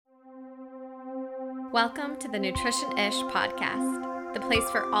Welcome to the Nutrition-ish podcast, the place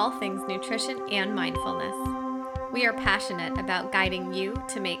for all things nutrition and mindfulness. We are passionate about guiding you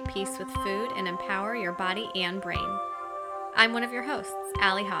to make peace with food and empower your body and brain. I'm one of your hosts,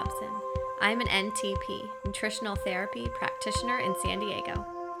 Allie Hobson. I'm an NTP, nutritional therapy practitioner in San Diego.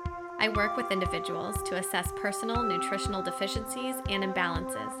 I work with individuals to assess personal nutritional deficiencies and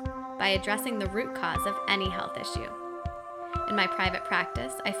imbalances by addressing the root cause of any health issue. In my private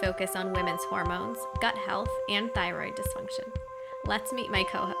practice, I focus on women's hormones, gut health, and thyroid dysfunction. Let's meet my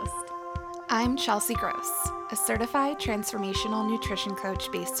co-host. I'm Chelsea Gross, a certified transformational nutrition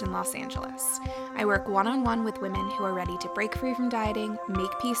coach based in Los Angeles. I work one-on-one with women who are ready to break free from dieting,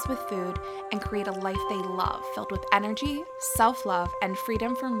 make peace with food, and create a life they love filled with energy, self-love, and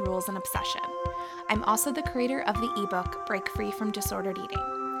freedom from rules and obsession. I'm also the creator of the ebook, Break Free from Disordered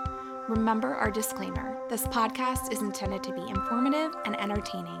Eating. Remember our disclaimer, this podcast is intended to be informative and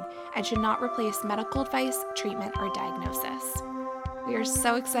entertaining and should not replace medical advice, treatment, or diagnosis. We are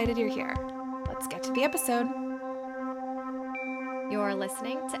so excited you're here. Let's get to the episode. You're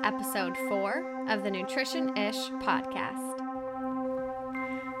listening to episode 4 of the Nutrition-ish podcast.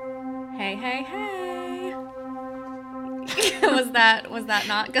 Hey, hey, hey. Was that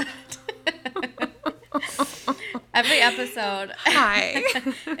not good? Every episode. Hi.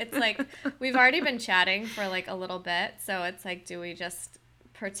 It's like, we've already been chatting for like a little bit. So it's like, do we just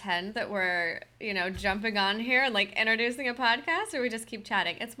pretend that we're, jumping on here and like introducing a podcast, or we just keep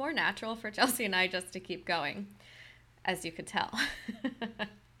chatting? It's more natural for Chelsea and I just to keep going, as you could tell.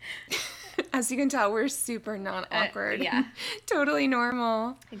 As you can tell, we're super non-awkward. Yeah. Totally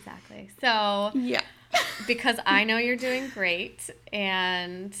normal. Exactly. So yeah. Because I know you're doing great,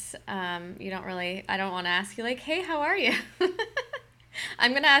 and I don't want to ask you like, hey, how are you?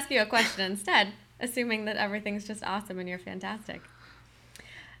 I'm going to ask you a question instead, assuming that everything's just awesome and you're fantastic.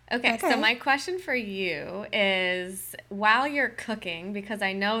 Okay, so my question for you is, while you're cooking, because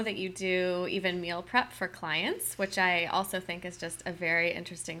I know that you do even meal prep for clients, which I also think is just a very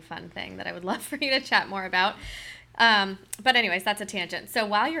interesting, fun thing that I would love for you to chat more about. But anyways, that's a tangent. So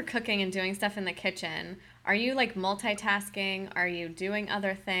while you're cooking and doing stuff in the kitchen, are you like multitasking? Are you doing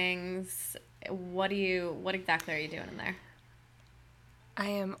other things? What exactly are you doing in there? I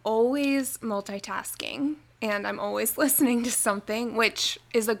am always multitasking, and I'm always listening to something, which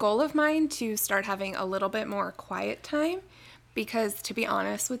is a goal of mine to start having a little bit more quiet time. Because to be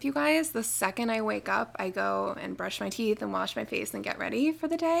honest with you guys, the second I wake up, I go and brush my teeth and wash my face and get ready for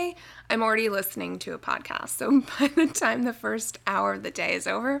the day. I'm already listening to a podcast. So by the time the first hour of the day is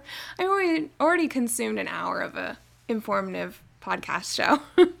over, I already consumed an hour of a informative podcast show.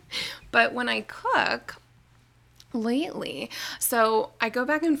 But when I cook lately, so I go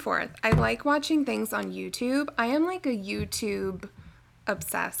back and forth. I like watching things on YouTube. I am like a YouTube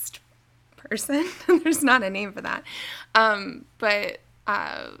obsessed person. There's not a name for that. But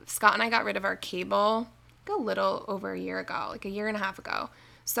Scott and I got rid of our cable like a little over a year ago, like a year and a half ago.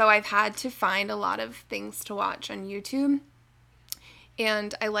 So I've had to find a lot of things to watch on YouTube.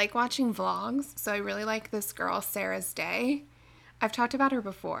 And I like watching vlogs. So I really like this girl, Sarah's Day. I've talked about her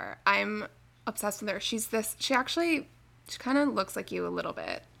before. I'm obsessed with her. She kind of looks like you a little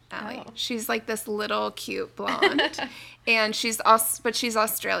bit, Allie. Oh. She's like this little cute blonde. And she's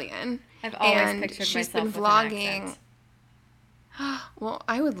Australian. I've always pictured she's myself been with vlogging. an accent. Well,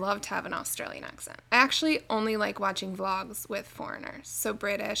 I would love to have an Australian accent. I actually only like watching vlogs with foreigners, so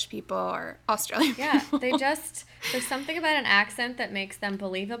British people or Australian people. Yeah, there's something about an accent that makes them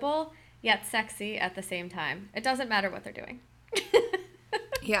believable, yet sexy at the same time. It doesn't matter what they're doing.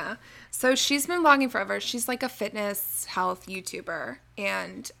 Yeah. So she's been vlogging forever. She's like a fitness health YouTuber,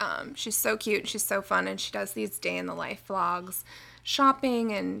 and she's so cute. She's so fun, and she does these day in the life vlogs,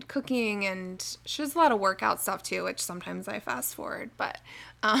 shopping and cooking, and she does a lot of workout stuff too, which sometimes I fast forward, but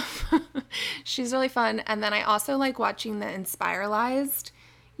she's really fun. And then I also like watching the Inspiralized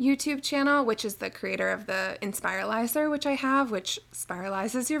YouTube channel, which is the creator of the Inspiralizer, which I have, which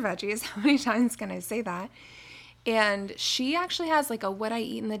spiralizes your veggies. How many times can I say that? And she actually has like a what I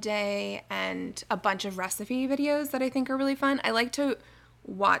eat in the day and a bunch of recipe videos that I think are really fun. I like to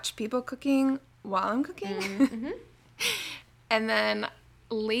watch people cooking while I'm cooking. Mm-hmm. And then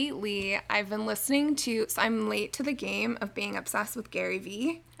lately I've been listening to, so I'm late to the game of being obsessed with Gary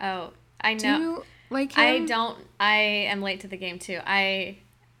Vee. Oh, I know. Do you like him? I am late to the game too. I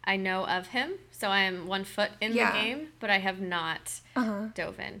know of him, so I am 1 foot in the game, but I have not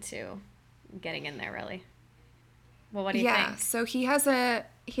dove into getting in there really. Well, what do you think? Yeah, so he has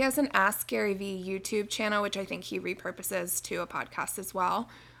an Ask Gary Vee YouTube channel, which I think he repurposes to a podcast as well.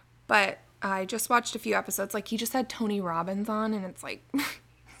 But I just watched a few episodes. Like, he just had Tony Robbins on, and it's like,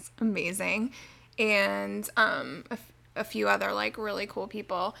 it's amazing. and a few other like really cool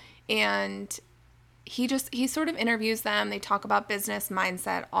people. And he sort of interviews them. They talk about business,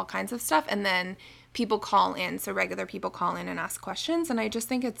 mindset, all kinds of stuff, and then people call in. So regular people call in and ask questions, and I just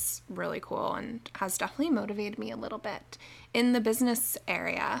think it's really cool and has definitely motivated me a little bit in the business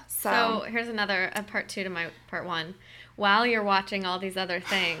area. So here's another a part two to my part one. While you're watching all these other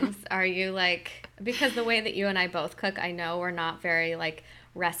things, are you like, because the way that you and I both cook, I know we're not very like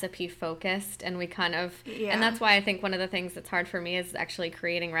recipe focused, and we kind of, yeah. and that's why I think one of the things that's hard for me is actually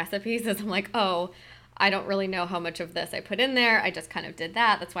creating recipes is I'm like, oh, I don't really know how much of this I put in there. I just kind of did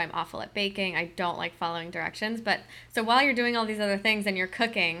that. That's why I'm awful at baking. I don't like following directions. But so while you're doing all these other things and you're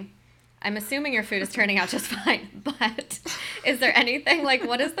cooking, I'm assuming your food is turning out just fine. But is there anything like,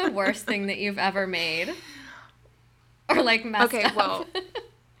 what is the worst thing that you've ever made? Or like messed up? Okay, well,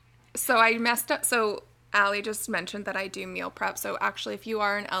 so I messed up. So Allie just mentioned that I do meal prep. So actually, if you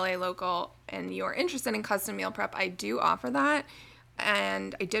are an LA local and you are interested in custom meal prep, I do offer that.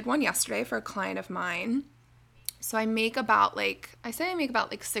 And I did one yesterday for a client of mine. So I make about like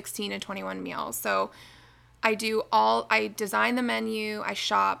 16 to 21 meals. So I design the menu, I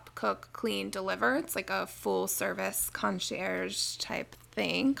shop, cook, clean, deliver. It's like a full service concierge type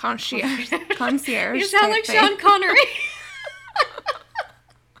thing. Concierge. You sound like thing. Sean Connery.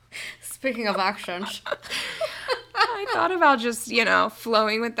 Speaking of accents. I thought about just,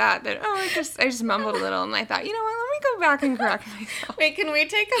 flowing with that I just mumbled a little, and I thought, you know what, let me go back and correct myself. Wait, can we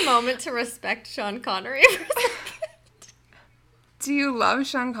take a moment to respect Sean Connery for a second? Do you love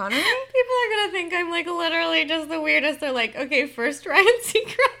Sean Connery? People are going to think I'm like literally just the weirdest. They're like, okay, first Ryan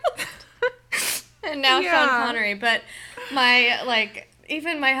Seacrest and now Yeah. Sean Connery. But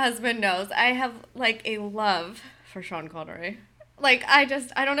even my husband knows I have like a love for Sean Connery. Like, I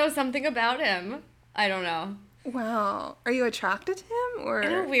don't know, something about him. I don't know. Wow. Are you attracted to him, or?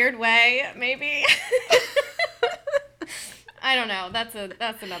 In a weird way, maybe. I don't know. That's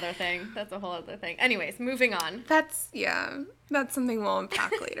another thing. That's a whole other thing. Anyways, moving on. That's something we'll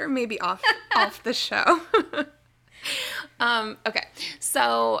unpack later, maybe off the show. Okay.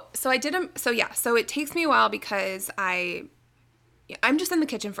 So it takes me a while because I'm just in the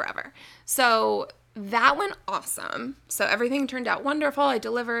kitchen forever. So that went awesome. So everything turned out wonderful. I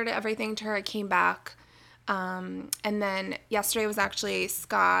delivered everything to her. I came back. And then yesterday was actually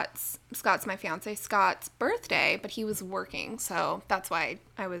Scott's, my fiance, Scott's birthday, but he was working. So that's why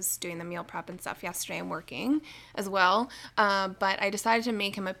I was doing the meal prep and stuff yesterday and working as well. But I decided to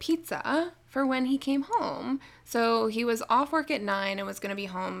make him a pizza for when he came home. So he was off work at 9 and was going to be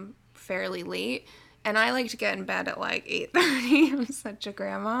home fairly late. And I like to get in bed at like 8:30. I'm such a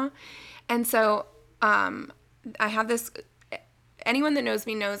grandma. And so, I have this, anyone that knows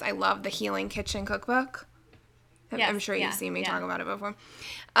me knows I love the Healing Kitchen cookbook. Yes, I'm sure you've seen me talk about it before.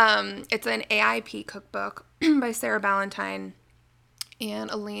 It's an AIP cookbook by Sarah Ballantyne and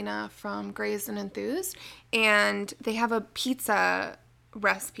Elena from Grey's and Enthused. And they have a pizza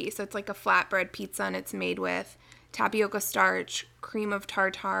recipe. So it's like a flatbread pizza, and it's made with tapioca starch, cream of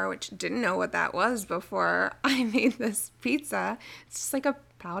tartar, which didn't know what that was before I made this pizza. It's just like a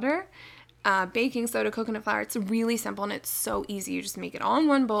powder. Baking soda, coconut flour. It's really simple and it's so easy. You just make it all in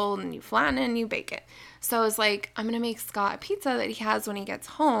one bowl and you flatten it and you bake it. So I was like, I'm going to make Scott a pizza that he has when he gets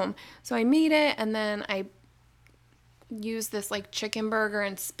home. So I made it, and then I used this like chicken burger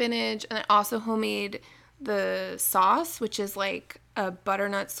and spinach, and I also homemade the sauce, which is like a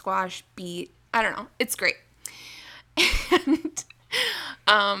butternut squash beet. I don't know. It's great. And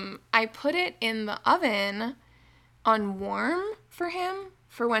I put it in the oven on warm for him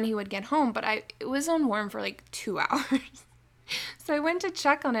for when he would get home, but it was on warm for like 2 hours. So I went to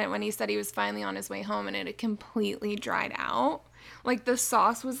check on it when he said he was finally on his way home, and it had completely dried out. Like the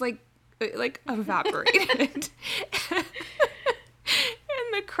sauce was like evaporated. And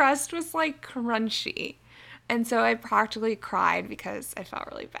the crust was like crunchy. And so I practically cried because I felt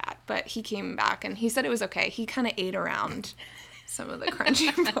really bad. But he came back and he said it was okay. He kind of ate around some of the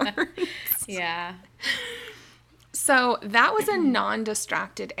crunchy parts. Yeah. So that was a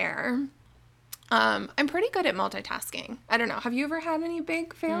non-distracted error. I'm pretty good at multitasking. I don't know. Have you ever had any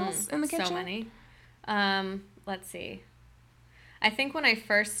big fails in the kitchen? So many. Let's see. I think when I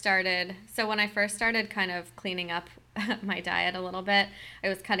first started kind of cleaning up my diet a little bit, I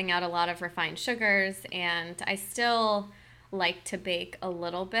was cutting out a lot of refined sugars, and I still like to bake a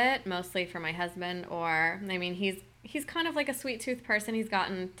little bit, mostly for my husband, he's kind of like a sweet tooth person. He's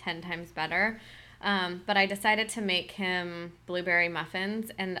gotten 10 times better. But I decided to make him blueberry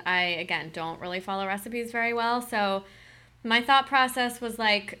muffins, and I, again, don't really follow recipes very well. So my thought process was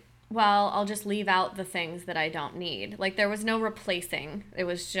like, well, I'll just leave out the things that I don't need. Like, there was no replacing. It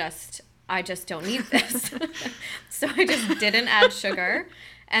was just, I just don't need this. So I just didn't add sugar.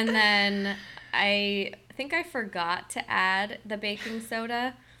 And then I think I forgot to add the baking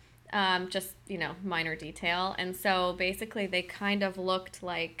soda. Just, minor detail. And so basically they kind of looked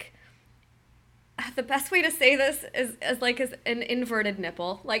like, the best way to say this is an inverted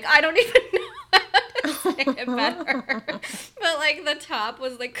nipple. Like, I don't even know how to say it better. But like the top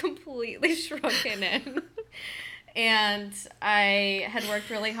was like completely shrunken in. And I had worked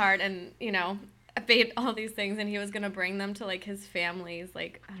really hard and, I made all these things and he was going to bring them to like his family's,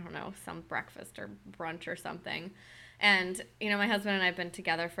 like, I don't know, some breakfast or brunch or something. And, my husband and I have been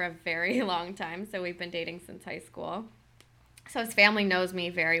together for a very long time. So we've been dating since high school. So his family knows me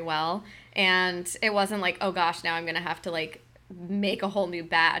very well. And it wasn't like, oh gosh, now I'm going to have to like make a whole new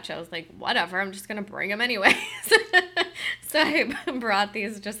batch. I was like, whatever, I'm just going to bring them anyways. So I brought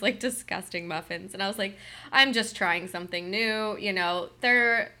these just like disgusting muffins. And I was like, I'm just trying something new.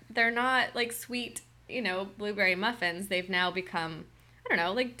 They're not like sweet, blueberry muffins. They've now become, I don't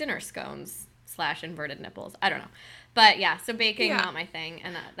know, like dinner scones / inverted nipples. I don't know. But yeah, so baking, not my thing.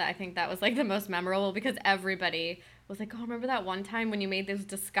 And I think that was like the most memorable because everybody was like, oh, remember that one time when you made those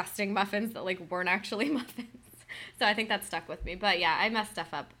disgusting muffins that like weren't actually muffins? So I think that stuck with me. But yeah, I messed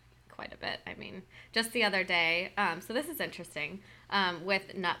stuff up quite a bit. I mean, just the other day, so this is interesting,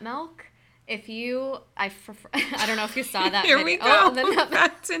 with nut milk. If you, I don't know if you saw that Here video. we go. Oh, the nut milk.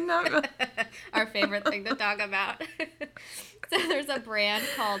 Back to nut milk. Our favorite thing to talk about. So there's a brand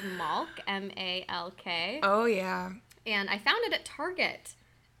called Malk, M-A-L-K. Oh, yeah. And I found it at Target.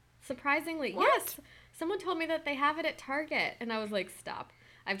 Surprisingly. What? Yes. Someone told me that they have it at Target. And I was like, stop.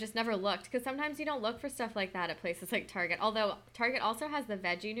 I've just never looked. Because sometimes you don't look for stuff like that at places like Target. Although Target also has the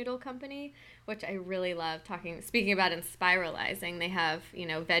Veggie Noodle Company, which I really love. Speaking about and spiralizing, they have,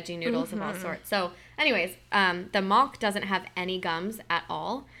 veggie noodles of all sorts. So anyways, the Malk doesn't have any gums at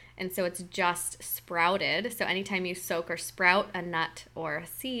all. And so it's just sprouted. So anytime you soak or sprout a nut or a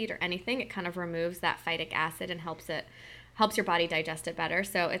seed or anything, it kind of removes that phytic acid and helps your body digest it better.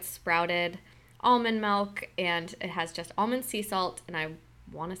 So it's sprouted almond milk and it has just almond sea salt, and I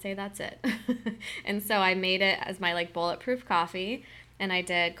want to say that's it. And so I made it as my like bulletproof coffee, and I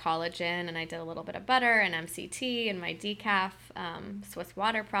did collagen, and I did a little bit of butter and MCT and my decaf Swiss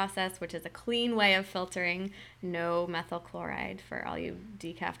water process, which is a clean way of filtering, no methyl chloride for all you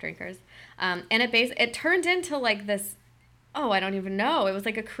decaf drinkers. And it turned into like this, I don't even know. It was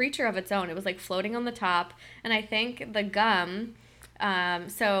like a creature of its own. It was like floating on the top. And I think the gum,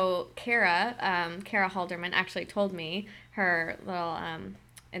 so Kara Halderman actually told me her little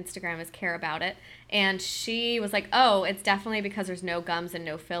Instagram is Care About It, and she was like, oh, it's definitely because there's no gums and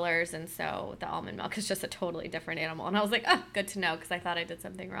no fillers, and so the almond milk is just a totally different animal. And I was like, oh, good to know, because I thought I did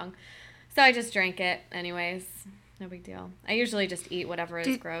something wrong. So I just drank it anyways. No big deal. I usually just eat whatever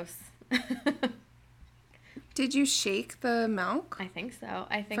is gross. Did you shake the milk? I think so.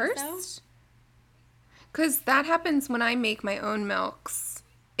 First? Because that happens when I make my own milks.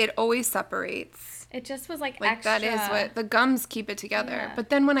 It always separates. It just was like extra. That is what the gums keep it together. Yeah. But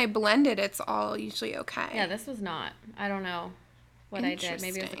then when I blend it, it's all usually okay. Yeah, this was not. I don't know what I did.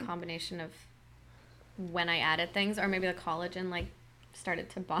 Maybe it was a combination of when I added things, or maybe the collagen like started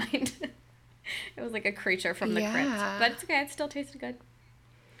to bind. It was like a creature from the crypt. But it's okay. It still tasted good.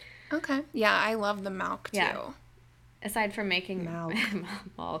 Okay. Yeah, I love the milk too. Yeah. Aside from making milk.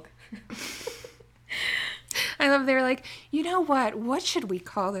 I love they're like, you know what should we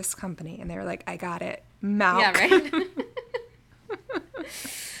call this company? And they're like, I got it, milk. Yeah,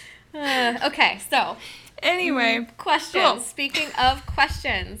 right. Okay, so anyway, questions. Cool. Speaking of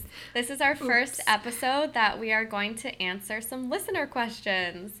questions, this is our first episode that we are going to answer some listener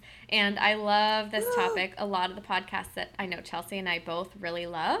questions. And I love this topic. A lot of the podcasts that I know Chelsea and I both really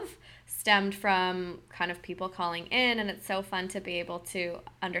love stemmed from kind of people calling in, and it's so fun to be able to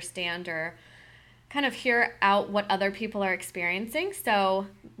understand or kind of hear out what other people are experiencing. So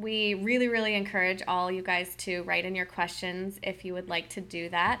we really, really encourage all you guys to write in your questions if you would like to do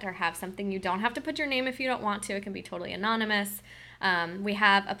that, or have something. You don't have to put your name if you don't want to. It can be totally anonymous. We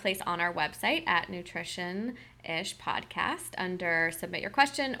have a place on our website at Nutrition-ish Podcast under Submit Your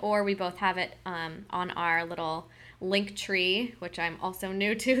Question, or we both have it on our little link tree, which I'm also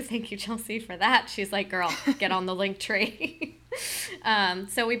new to. Thank you, Chelsea, for that. She's like, girl, get on the link tree.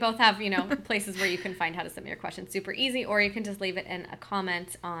 So we both have, places where you can find how to submit your question. Super easy, or you can just leave it in a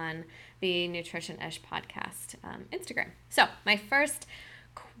comment on the Nutrition-ish Podcast Instagram. So my first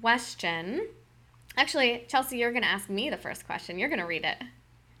question, actually, Chelsea, you're going to ask me the first question. You're going to read it.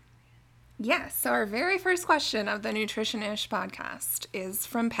 Yes. So our very first question of the Nutrition-ish Podcast is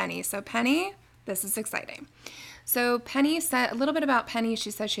from Penny. So Penny, this is exciting. So Penny said a little bit about Penny.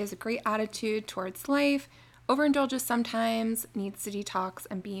 She says she has a great attitude towards life, overindulges sometimes, needs to detox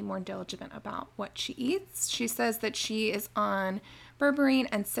and be more diligent about what she eats. She says that she is on berberine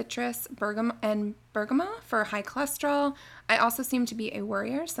and citrus bergamot for high cholesterol. I also seem to be a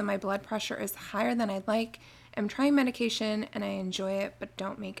worrier, so my blood pressure is higher than I'd like. I'm trying medication and I enjoy it, but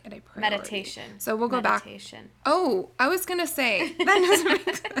don't make it a priority. Meditation. So we'll go back. Meditation. Oh, I was going to say, that doesn't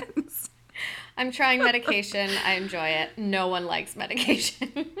make sense. I'm trying medication. I enjoy it. No one likes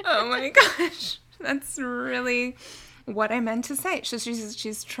medication. Oh my gosh. That's really what I meant to say. So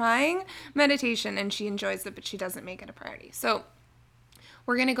she's trying meditation and she enjoys it, but she doesn't make it a priority. So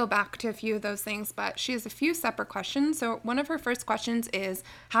we're going to go back to a few of those things, but she has a few separate questions. So one of her first questions is,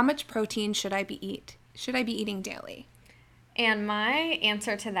 how much protein should I be eating daily? And my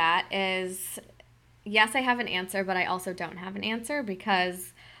answer to that is, yes, I have an answer, but I also don't have an answer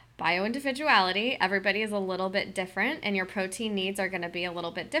because bioindividuality, everybody is a little bit different, and your protein needs are going to be a little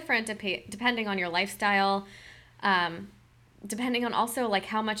bit different depending on your lifestyle, depending on also like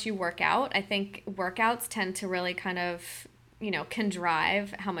how much you work out. I think workouts tend to really kind of, can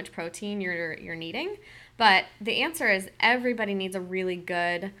drive how much protein you're needing. But the answer is everybody needs a really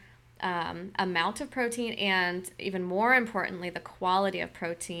good amount of protein, and even more importantly, the quality of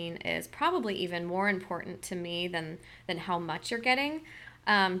protein is probably even more important to me than how much you're getting.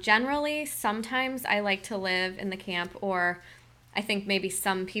 Generally, sometimes I like to live in the camp, or I think maybe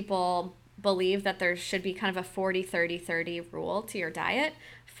some people believe that there should be kind of a 40-30-30 rule to your diet.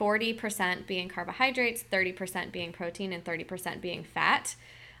 40% being carbohydrates, 30% being protein, and 30% being fat.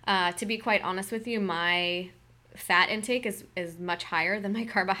 To be quite honest with you, my fat intake is much higher than my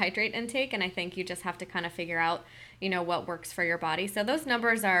carbohydrate intake, and I think you just have to kind of figure out, what works for your body. So those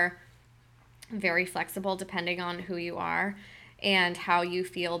numbers are very flexible depending on who you are and how you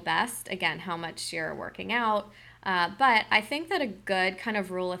feel best. Again, how much you're working out. But I think that a good kind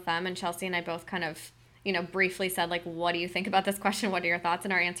of rule of thumb, and Chelsea and I both kind of, briefly said, like, what do you think about this question? What are your thoughts?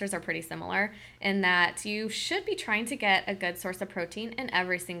 And our answers are pretty similar in that you should be trying to get a good source of protein in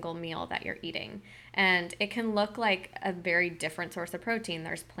every single meal that you're eating. And it can look like a very different source of protein.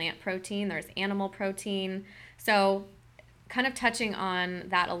 There's plant protein, there's animal protein. So kind of touching on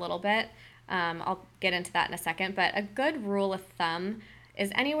that a little bit, I'll get into that in a second, but a good rule of thumb is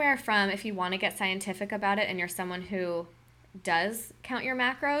anywhere from, if you want to get scientific about it and you're someone who does count your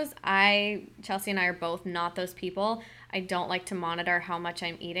macros, Chelsea and I are both not those people. I don't like to monitor how much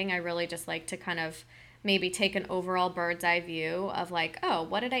I'm eating. I really just like to kind of maybe take an overall bird's eye view of like, oh,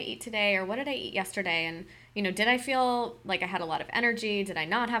 what did I eat today, or what did I eat yesterday? And, did I feel like I had a lot of energy? Did I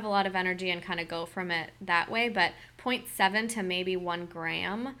not have a lot of energy? And kind of go from it that way. But 0.7 to maybe 1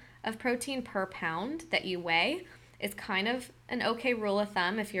 gram of protein per pound that you weigh is kind of an okay rule of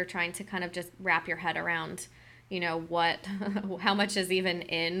thumb if you're trying to kind of just wrap your head around, how much is even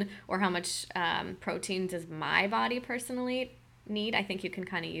in, or how much protein does my body personally need. I think you can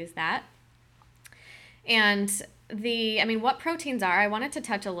kind of use that. And what proteins are, I wanted to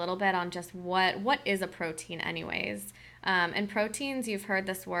touch a little bit on just what is a protein anyways. And proteins, you've heard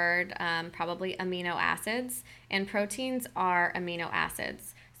this word, probably amino acids, and proteins are amino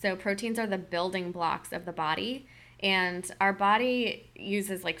acids. So proteins are the building blocks of the body, and our body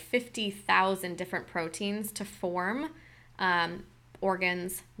uses like 50,000 different proteins to form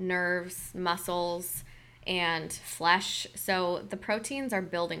organs, nerves, muscles, and flesh. So the proteins are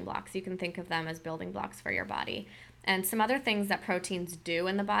building blocks. You can think of them as building blocks for your body. And some other things that proteins do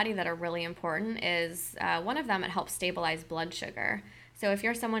in the body that are really important is one of them, it helps stabilize blood sugar. So if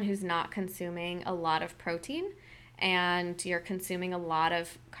you're someone who's not consuming a lot of protein, and you're consuming a lot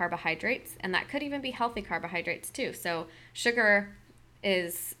of carbohydrates, and that could even be healthy carbohydrates too. So sugar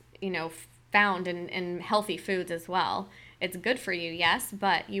is, found in healthy foods as well. It's good for you, yes,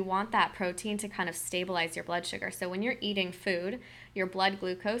 but you want that protein to kind of stabilize your blood sugar. So when you're eating food, your blood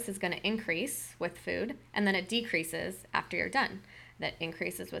glucose is going to increase with food, and then it decreases after you're done. That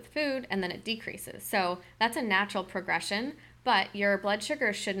increases with food, and then it decreases. So that's a natural progression. But your blood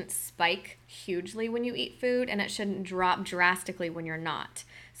sugar shouldn't spike hugely when you eat food, and it shouldn't drop drastically when you're not.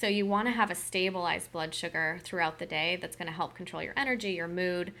 So you want to have a stabilized blood sugar throughout the day that's going to help control your energy, your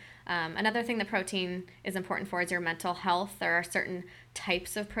mood. Another thing that protein is important for is your mental health. There are certain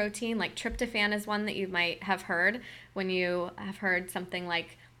types of protein, like tryptophan is one that you might have heard when you have heard something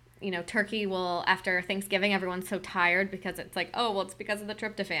like, turkey will, after Thanksgiving, everyone's so tired because it's like, oh, well, it's because of the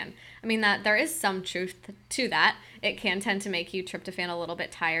tryptophan. That there is some truth to that. It can tend to make you tryptophan a little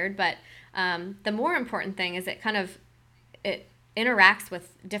bit tired, but the more important thing is it interacts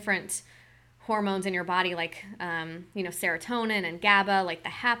with different hormones in your body, like, serotonin and GABA, like the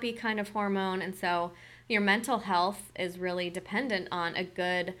happy kind of hormone. And so, your mental health is really dependent on a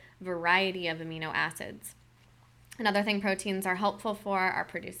good variety of amino acids. Another thing proteins are helpful for are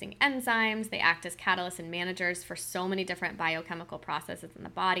producing enzymes. They act as catalysts and managers for so many different biochemical processes in the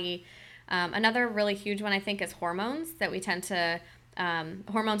body. Another really huge one, I think, is hormones that we tend to,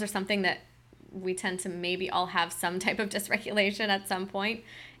 hormones are something that we tend to maybe all have some type of dysregulation at some point.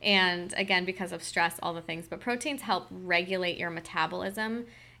 And again, because of stress, all the things. But proteins help regulate your metabolism.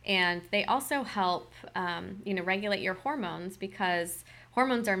 And they also help, regulate your hormones because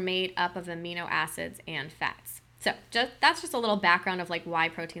hormones are made up of amino acids and fats. So that's just a little background of like why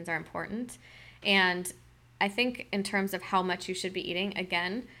proteins are important. And I think in terms of how much you should be eating,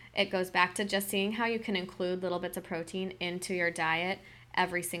 again, it goes back to just seeing how you can include little bits of protein into your diet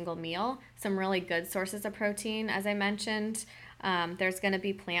every single meal. Some really good sources of protein, as I mentioned. There's going to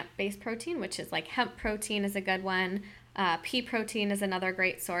be plant-based protein, which is like hemp protein is a good one. Pea protein is another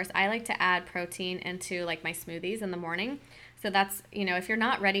great source. I like to add protein into like my smoothies in the morning. So that's, if you're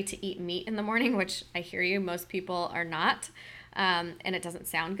not ready to eat meat in the morning, which I hear you, most people are not, and it doesn't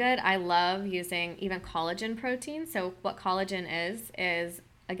sound good. I love using even collagen protein. So what collagen is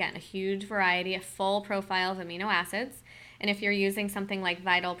again, a huge variety, a full profile of amino acids. And if you're using something like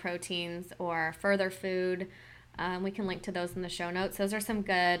Vital Proteins or Further Food, we can link to those in the show notes. Those are some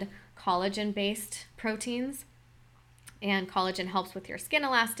good collagen-based proteins. And collagen helps with your skin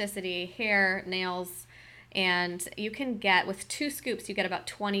elasticity, hair, nails, and you can get, with 2 scoops, you get about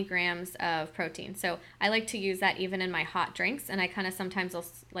 20 grams of protein. So I like to use that even in my hot drinks, and I kind of sometimes will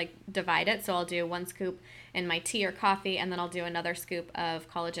like divide it. So I'll do 1 scoop in my tea or coffee, and then I'll do another scoop of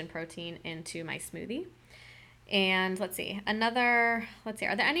collagen protein into my smoothie. And let's see, are there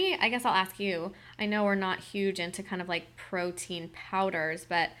any, I guess I'll ask you, I know we're not huge into kind of like protein powders,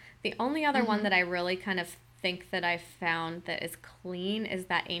 but the only other one that I really kind of think that I've found that is clean is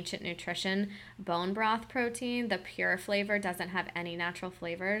that Ancient Nutrition bone broth protein. The pure flavor doesn't have any natural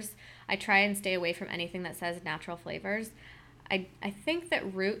flavors. I try and stay away from anything that says natural flavors. I think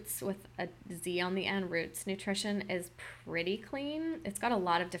that Roots, with a Z on the end, Roots Nutrition, is pretty clean. It's got a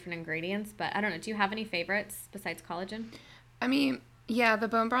lot of different ingredients, but I don't know. Do you have any favorites besides collagen? I mean, yeah, the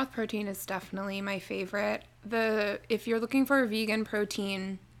bone broth protein is definitely my favorite. If you're looking for a vegan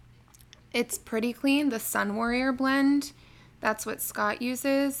protein, it's pretty clean. The Sun Warrior blend, that's what Scott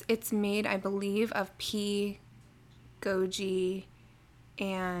uses. It's made, I believe, of pea, goji,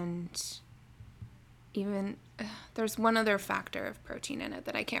 and even there's one other factor of protein in it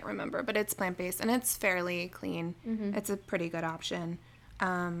that I can't remember, but it's plant-based and it's fairly clean. It's a pretty good option.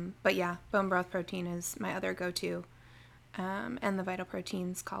 But yeah, bone broth protein is my other go-to. And the Vital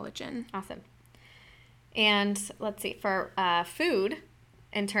Proteins collagen. Awesome. And let's see, for food,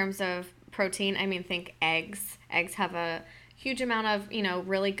 in terms of protein, I mean, think eggs. Eggs have a huge amount of,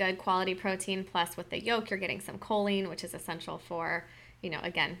 really good quality protein. Plus, with the yolk, you're getting some choline, which is essential for,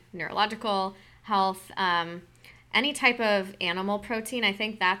 again, neurological health. Any type of animal protein, I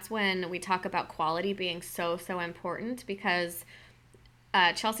think that's when we talk about quality being so important, because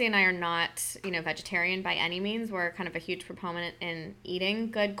Chelsea and I are not, vegetarian by any means. We're kind of a huge proponent in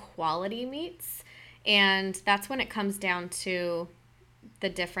eating good quality meats. And that's when it comes down to the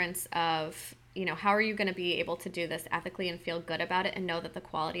difference of, how are you going to be able to do this ethically and feel good about it and know that the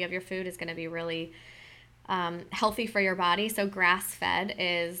quality of your food is going to be really healthy for your body. So grass-fed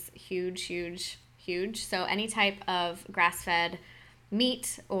is huge. So any type of grass-fed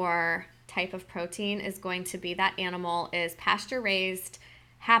meat or type of protein is going to be, that animal is pasture-raised,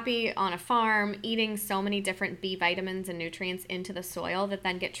 happy on a farm, eating so many different B vitamins and nutrients into the soil that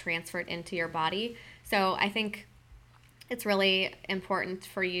then get transferred into your body. So I think it's really important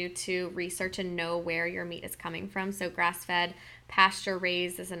for you to research and know where your meat is coming from. So grass-fed,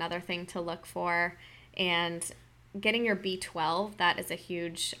 pasture-raised is another thing to look for. And getting your B12, that is a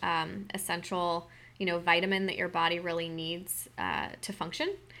huge essential, vitamin that your body really needs to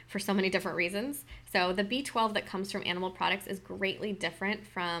function for so many different reasons. So the B12 that comes from animal products is greatly different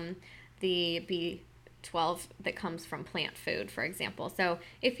from the B12 that comes from plant food, for example. So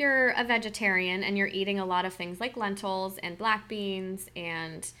if you're a vegetarian and you're eating a lot of things like lentils and black beans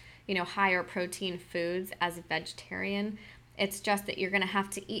and, higher protein foods as a vegetarian, it's just that you're going to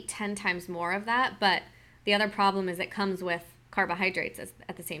have to eat 10 times more of that. But the other problem is it comes with carbohydrates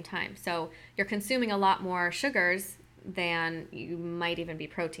at the same time. So you're consuming a lot more sugars than you might even be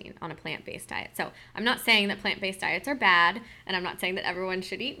protein on a plant-based diet. So I'm not saying that plant-based diets are bad, and I'm not saying that everyone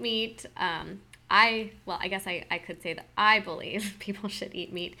should eat meat. I guess I could say that I believe people should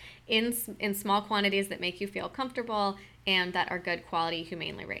eat meat in small quantities that make you feel comfortable and that are good quality,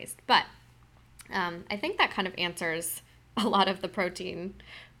 humanely raised. But I think that kind of answers a lot of the protein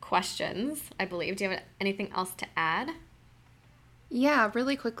questions, I believe. Do you have anything else to add? Yeah,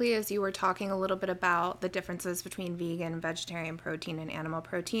 really quickly, as you were talking a little bit about the differences between vegan and vegetarian protein and animal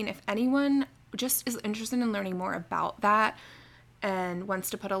protein, if anyone just is interested in learning more about that and wants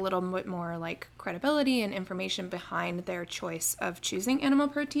to put a little bit more like credibility and information behind their choice of choosing animal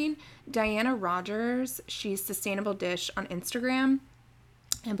protein, Diana Rogers, she's Sustainable Dish on Instagram.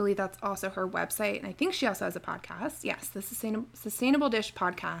 I believe that's also her website. And I think she also has a podcast. Yes, the Sustainable Dish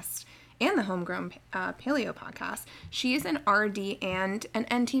podcast and the Homegrown Paleo podcast. She is an RD and an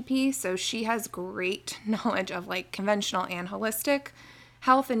NTP, so she has great knowledge of like conventional and holistic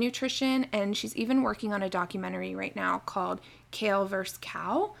health and nutrition. And she's even working on a documentary right now called Kale vs.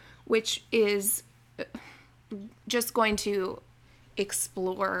 Cow, which is just going to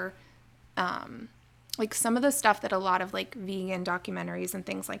explore like some of the stuff that a lot of like vegan documentaries and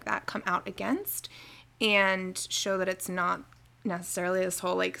things like that come out against, and show that it's not necessarily this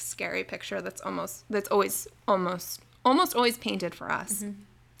whole like scary picture that's almost always painted for us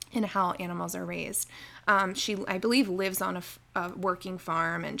in how animals are raised. She, I believe, lives on a working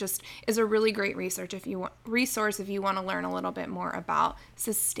farm, and just is a really great resource if you want to learn a little bit more about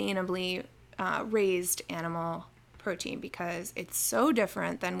sustainably raised animal protein, because it's so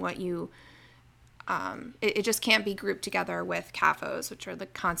different than what you it just can't be grouped together with CAFOs, which are the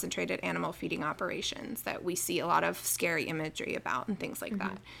concentrated animal feeding operations that we see a lot of scary imagery about and things like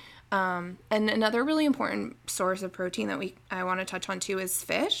that. And another really important source of protein that I want to touch on too is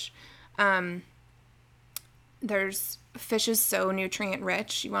fish. Fish is so nutrient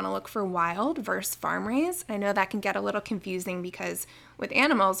rich. You want to look for wild versus farm raised. I know that can get a little confusing because with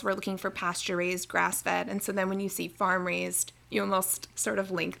animals, we're looking for pasture raised, grass fed. And so then when you see farm raised, you almost sort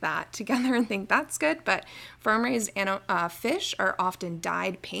of link that together and think that's good. But farm raised fish are often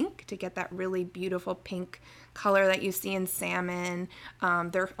dyed pink to get that really beautiful pink color that you see in salmon.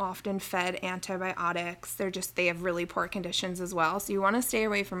 They're often fed antibiotics. They have really poor conditions as well. So you want to stay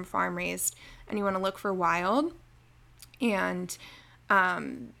away from farm raised, and you want to look for wild. And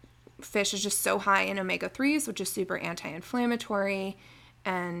fish is just so high in omega-3s, which is super anti-inflammatory,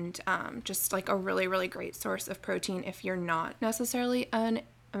 and just like a really, really great source of protein. If you're not necessarily a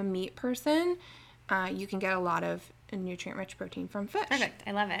meat person, you can get a lot of nutrient-rich protein from fish. Perfect.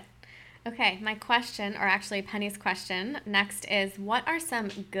 I love it. Okay, my question, or actually Penny's question next, is what are some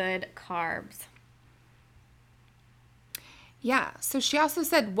good carbs? Yeah, so she also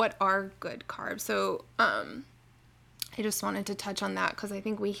said, what are good carbs? So I just wanted to touch on that because I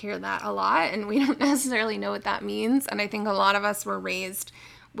think we hear that a lot and we don't necessarily know what that means. And I think a lot of us were raised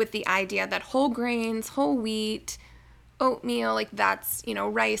with the idea that whole grains, whole wheat, oatmeal, like that's,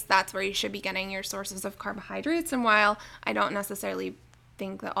 rice, that's where you should be getting your sources of carbohydrates. And while I don't necessarily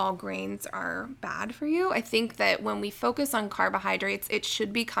think that all grains are bad for you, I think that when we focus on carbohydrates, it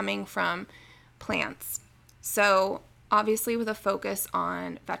should be coming from plants. So obviously with a focus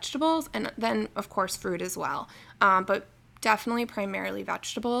on vegetables, and then of course fruit as well, but definitely primarily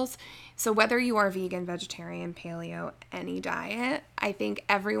vegetables. So whether you are vegan, vegetarian, paleo, any diet, I think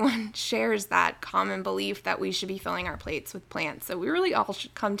everyone shares that common belief that we should be filling our plates with plants. So we really all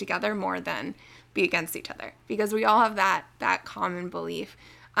should come together more than be against each other, because we all have that common belief.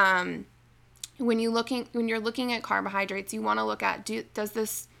 When you're looking at carbohydrates, you want to look at, does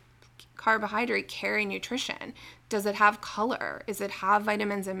this carbohydrate carry nutrition? Does it have color? Does it have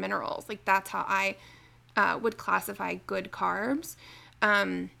vitamins and minerals? Like that's how I would classify good carbs.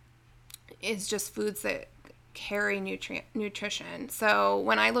 Is just foods that carry nutrition. So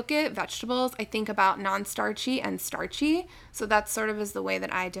when I look at vegetables, I think about non-starchy and starchy. So that sort of is the way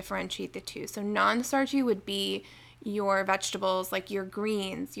that I differentiate the two. So non-starchy would be your vegetables, like your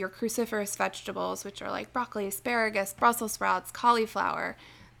greens, your cruciferous vegetables, which are like broccoli, asparagus, Brussels sprouts, cauliflower,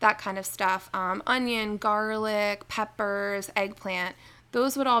 that kind of stuff. Onion, garlic, peppers, eggplant.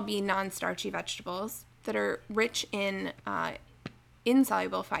 Those would all be non-starchy vegetables that are rich in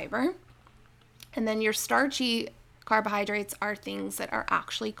insoluble fiber. And then your starchy carbohydrates are things that are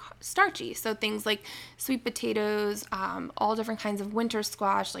actually starchy. So things like sweet potatoes, all different kinds of winter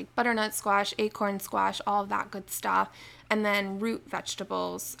squash, like butternut squash, acorn squash, all of that good stuff. And then root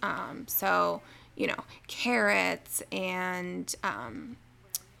vegetables. So, carrots and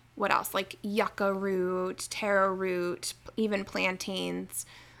what else? Like yucca root, taro root, even plantains.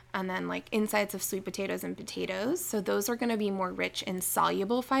 And then like insides of sweet potatoes and potatoes. So those are going to be more rich in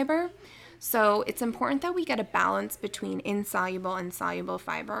soluble fiber. So it's important that we get a balance between insoluble and soluble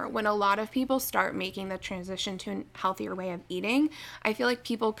fiber. When a lot of people start making the transition to a healthier way of eating, I feel like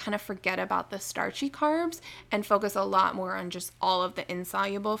people kind of forget about the starchy carbs and focus a lot more on just all of the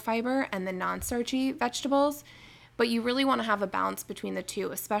insoluble fiber and the non-starchy vegetables. But you really want to have a balance between the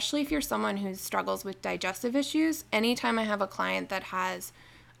two, especially if you're someone who struggles with digestive issues. Anytime I have a client that has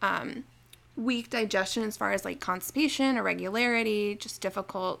weak digestion as far as like constipation, irregularity, just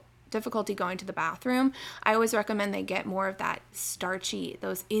difficulty going to the bathroom, I always recommend they get more of that starchy,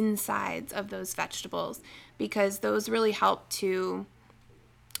 those insides of those vegetables, because those really help to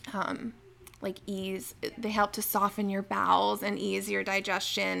they help to soften your bowels and ease your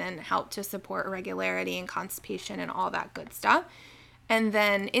digestion and help to support irregularity and constipation and all that good stuff. And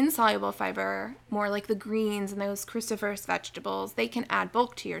then insoluble fiber, more like the greens and those cruciferous vegetables, they can add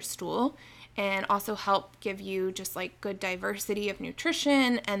bulk to your stool and also help give you just like good diversity of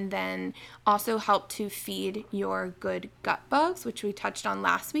nutrition, and then also help to feed your good gut bugs, which we touched on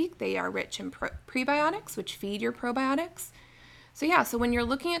last week. They are rich in prebiotics, which feed your probiotics. So yeah, so when you're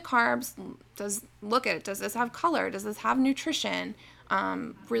looking at carbs, look at it. Does this have color? Does this have nutrition?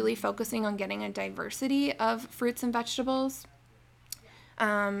 Really focusing on getting a diversity of fruits and vegetables.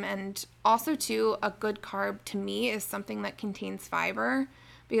 And also too, a good carb to me is something that contains fiber,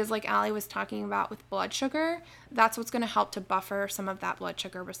 because like Allie was talking about with blood sugar, that's what's going to help to buffer some of that blood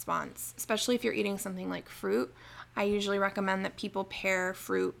sugar response, especially if you're eating something like fruit. I usually recommend that people pair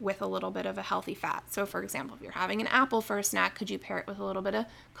fruit with a little bit of a healthy fat. So for example, if you're having an apple for a snack, could you pair it with a little bit of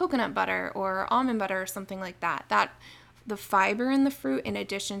coconut butter or almond butter or something like that? The fiber in the fruit, in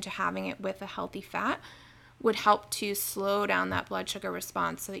addition to having it with a healthy fat, would help to slow down that blood sugar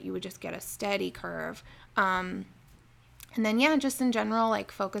response so that you would just get a steady curve. And then, yeah, just in general,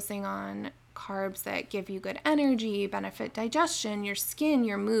 like focusing on carbs that give you good energy, benefit digestion, your skin,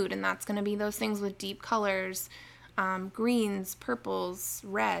 your mood, and that's going to be those things with deep colors, greens, purples,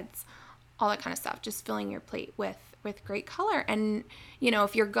 reds, all that kind of stuff, just filling your plate with great color. And,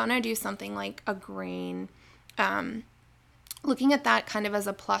 if you're going to do something like a grain, looking at that kind of as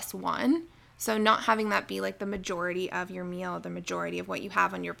a plus one. So not having that be like the majority of your meal, the majority of what you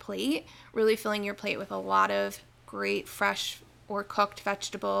have on your plate, really filling your plate with a lot of great fresh or cooked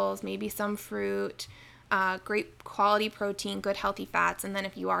vegetables, maybe some fruit, great quality protein, good healthy fats. And then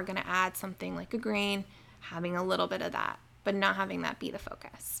if you are going to add something like a grain, having a little bit of that, but not having that be the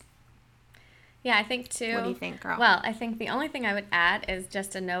focus. Yeah, I think too. What do you think, girl? Well, I think the only thing I would add is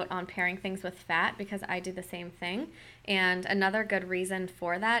just a note on pairing things with fat, because I do the same thing. And another good reason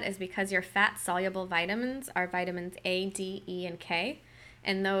for that is because your fat-soluble vitamins are vitamins A, D, E, and K.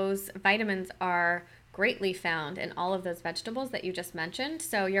 And those vitamins are greatly found in all of those vegetables that you just mentioned.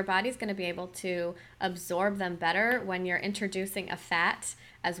 So your body's going to be able to absorb them better when you're introducing a fat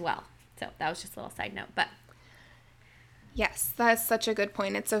as well. So that was just a little side note. But yes, that's such a good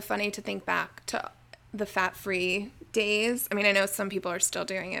point. It's so funny to think back to the fat-free days. I mean, I know some people are still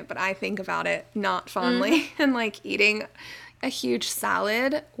doing it, but I think about it not fondly. And like eating a huge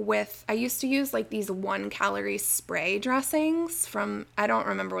salad with, I used to use like these 1-calorie spray dressings from, I don't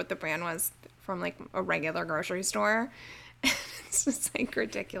remember what the brand was, from like a regular grocery store. It's just like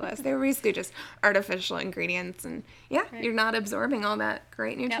ridiculous. They were basically just artificial ingredients, and yeah, right. You're not absorbing all that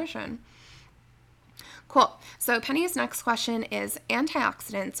great nutrition. Yep. Cool. So Penny's next question is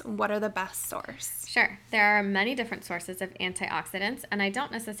antioxidants. What are the best source? Sure. There are many different sources of antioxidants, and I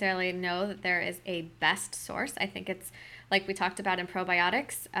don't necessarily know that there is a best source. I think it's like we talked about in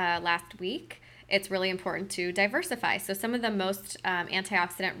probiotics last week. It's really important to diversify. So some of the most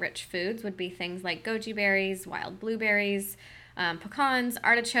antioxidant-rich foods would be things like goji berries, wild blueberries, pecans,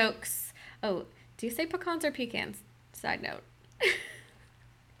 artichokes. Oh, do you say pecans or pecans? Side note.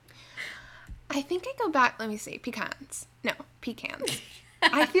 I think I go back, let me see, pecans. No, pecans.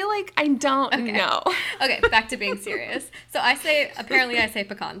 I feel like I don't know. Okay, back to being serious. So apparently I say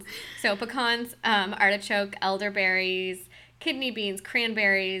pecans. So pecans, artichoke, elderberries, kidney beans,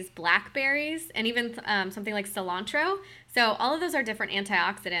 cranberries, blackberries, and even something like cilantro. So all of those are different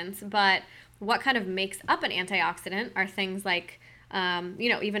antioxidants, but what kind of makes up an antioxidant are things like,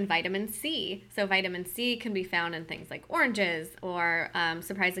 even vitamin C. So vitamin C can be found in things like oranges, or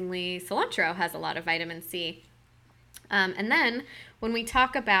surprisingly, cilantro has a lot of vitamin C. And then when we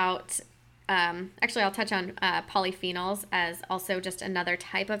talk about, actually I'll touch on polyphenols as also just another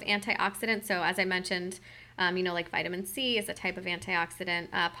type of antioxidant. So as I mentioned, like vitamin C is a type of antioxidant.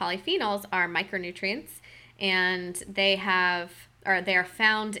 Polyphenols are micronutrients, and they are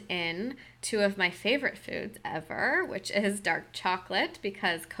found in 2 of my favorite foods ever, which is dark chocolate,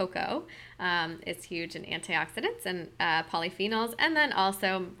 because cocoa is huge in antioxidants and polyphenols, and then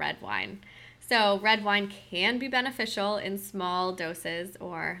also red wine. So red wine can be beneficial in small doses,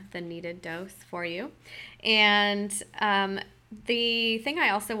 or the needed dose for you. And the thing I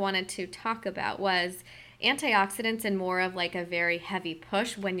also wanted to talk about was antioxidants in more of like a very heavy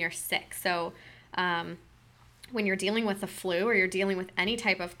push when you're sick. So when you're dealing with the flu or you're dealing with any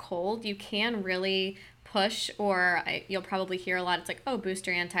type of cold, you can really push, or you'll probably hear a lot. It's like, oh, boost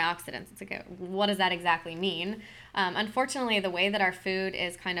your antioxidants. It's like, what does that exactly mean? Unfortunately, the way that our food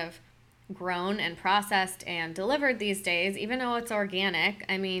is kind of grown and processed and delivered these days, even though it's organic,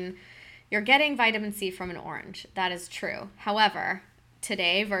 I mean, you're getting vitamin C from an orange. That is true. However,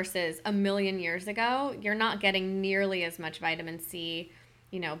 today versus a million years ago, you're not getting nearly as much vitamin C,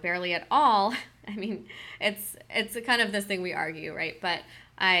 barely at all. I mean, it's kind of this thing we argue, right? But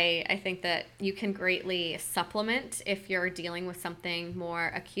I think that you can greatly supplement if you're dealing with something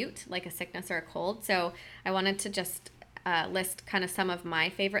more acute, like a sickness or a cold. So I wanted to just list kind of some of my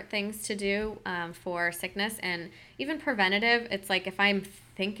favorite things to do for sickness and even preventative. It's like if I'm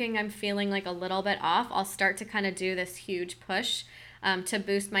thinking I'm feeling like a little bit off, I'll start to kind of do this huge push to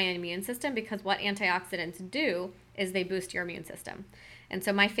boost my immune system, because what antioxidants do is they boost your immune system. And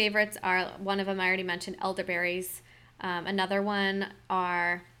so my favorites are, one of them I already mentioned, elderberries. Another one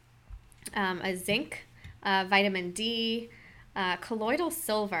are a zinc, vitamin D. Colloidal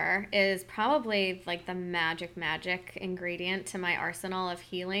silver is probably like the magic ingredient to my arsenal of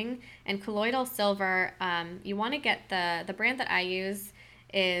healing. And colloidal silver, you want to get the brand that I use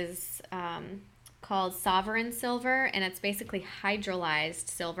is called Sovereign Silver, and it's basically hydrolyzed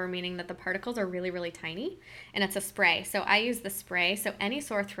silver, meaning that the particles are really, really tiny, and it's a spray. So I use the spray. So any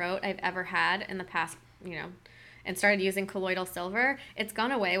sore throat I've ever had in the past, and started using colloidal silver, it's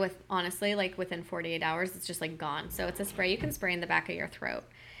gone away with, honestly, like within 48 hours, it's just like gone. So it's a spray you can spray in the back of your throat.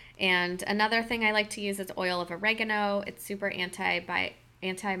 And another thing I like to use is oil of oregano. It's super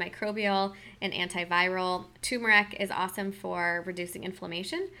antimicrobial and antiviral. Turmeric is awesome for reducing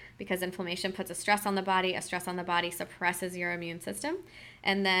inflammation, because inflammation puts a stress on the body. A stress on the body suppresses your immune system.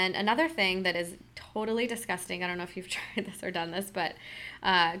 And then another thing that is totally disgusting, I don't know if you've tried this or done this, but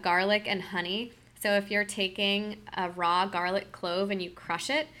garlic and honey. So if you're taking a raw garlic clove and you crush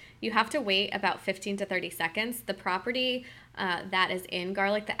it, you have to wait about 15 to 30 seconds. The property that is in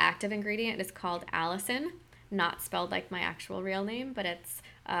garlic, the active ingredient, is called allicin, not spelled like my actual real name, but it's,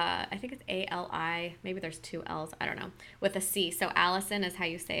 I think it's A-L-I, maybe there's two L's, I don't know, with a C. So allicin is how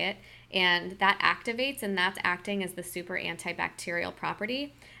you say it. And that activates, and that's acting as the super antibacterial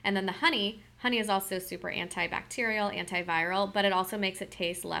property. And then the honey is also super antibacterial, antiviral, but it also makes it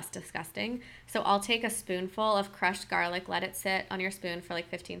taste less disgusting. So I'll take a spoonful of crushed garlic, let it sit on your spoon for like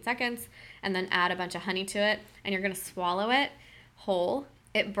 15 seconds, and then add a bunch of honey to it, and you're gonna swallow it whole.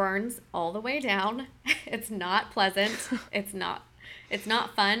 It burns all the way down. It's not pleasant. It's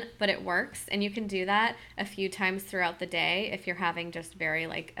not fun, but it works. And you can do that a few times throughout the day if you're having just very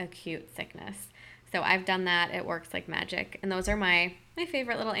like acute sickness. So I've done that. It works like magic. And those are my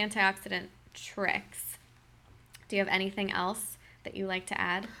favorite little antioxidant tricks. Do you have anything else that you like to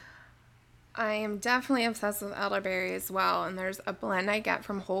add? I am definitely obsessed with elderberry as well, and there's a blend I get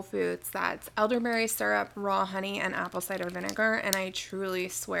from Whole Foods that's elderberry syrup, raw honey, and apple cider vinegar, and I truly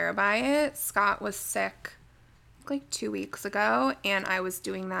swear by it. Scott was sick like 2 weeks ago, and I was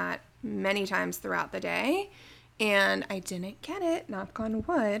doing that many times throughout the day, and I didn't get it, knock on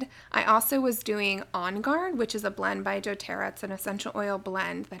wood. I also was doing On Guard, which is a blend by doTERRA. It's an essential oil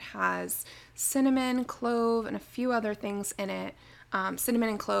blend that has cinnamon, clove, and a few other things in it. Cinnamon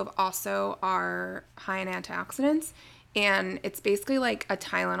and clove also are high in antioxidants, and it's basically like a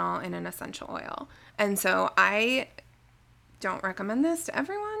Tylenol in an essential oil. And so I don't recommend this to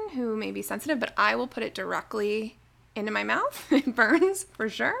everyone who may be sensitive, but I will put it directly into my mouth. It burns for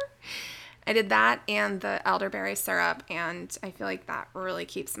sure. I did that and the elderberry syrup, and I feel like that really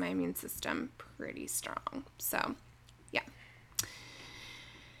keeps my immune system pretty strong. So, yeah.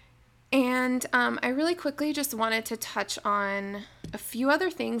 And I really quickly just wanted to touch on a few other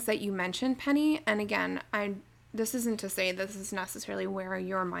things that you mentioned, Penny. And again, this isn't to say this is necessarily where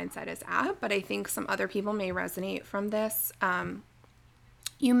your mindset is at, but I think some other people may resonate from this.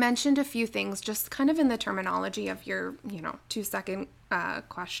 You mentioned a few things just kind of in the terminology of your, 2-second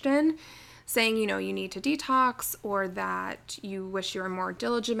question, saying, you need to detox, or that you wish you were more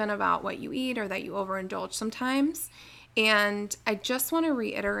diligent about what you eat, or that you overindulge sometimes. And I just want to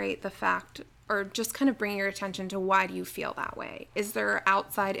reiterate the fact, or just kind of bring your attention to, why do you feel that way? Is there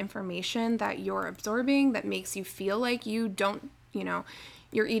outside information that you're absorbing that makes you feel like you don't,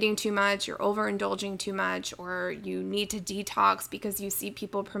 you're eating too much, you're overindulging too much, or you need to detox because you see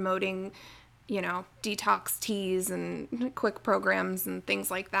people promoting, detox teas and quick programs and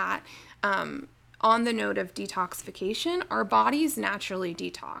things like that? on the note of detoxification, our bodies naturally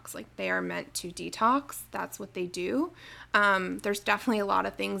detox. Like, they are meant to detox. That's what they do. There's definitely a lot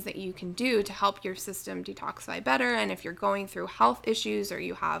of things that you can do to help your system detoxify better. And if you're going through health issues or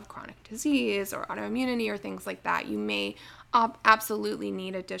you have chronic disease or autoimmunity or things like that, you may absolutely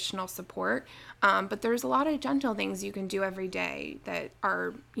need additional support. But there's a lot of gentle things you can do every day that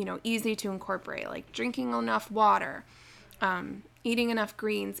are, easy to incorporate, like drinking enough water, eating enough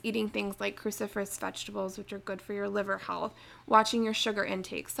greens, eating things like cruciferous vegetables, which are good for your liver health, watching your sugar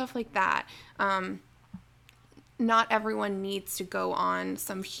intake, stuff like that. Not everyone needs to go on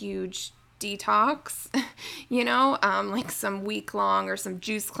some huge detox, like some week long or some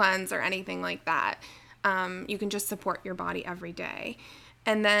juice cleanse or anything like that. You can just support your body every day.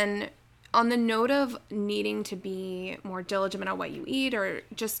 And then on the note of needing to be more diligent about what you eat or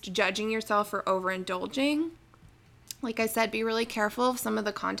just judging yourself for overindulging, like I said, be really careful of some of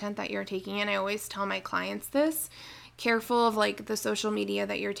the content that you're taking in. I always tell my clients this. Careful of like the social media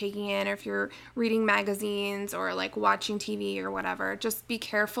that you're taking in, or if you're reading magazines or like watching TV or whatever. Just be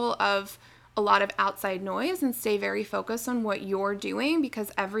careful of a lot of outside noise and stay very focused on what you're doing,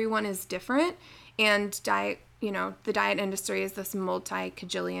 because everyone is different. And the diet industry is this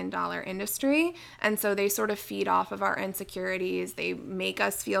multi-cajillion-dollar industry. And so they sort of feed off of our insecurities. They make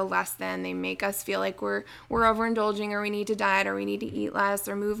us feel less than. They make us feel like we're overindulging, or we need to diet, or we need to eat less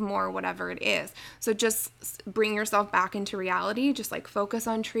or move more, whatever it is. So just bring yourself back into reality. Just like focus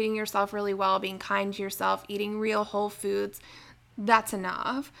on treating yourself really well, being kind to yourself, eating real whole foods. That's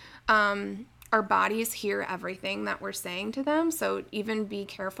enough. Our bodies hear everything that we're saying to them. So even be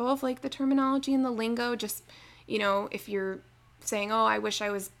careful of like the terminology and the lingo. Just, if you're saying, oh, I wish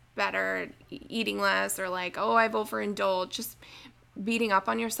I was better at eating less, or like, oh, I've overindulged, just beating up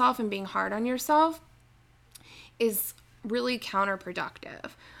on yourself and being hard on yourself is really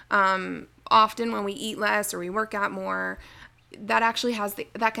counterproductive. Often when we eat less or we work out more, that actually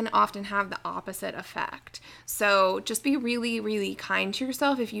that can often have the opposite effect. So just be really, really kind to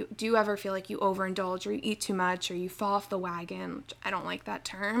yourself. If you do ever feel like you overindulge or you eat too much or you fall off the wagon, which I don't like that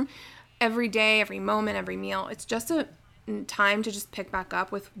term, every day, every moment, every meal, it's just a time to just pick back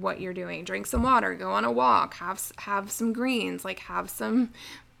up with what you're doing. Drink some water, go on a walk, have some greens, like have some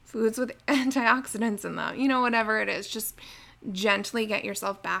foods with antioxidants in them, whatever it is. Just gently get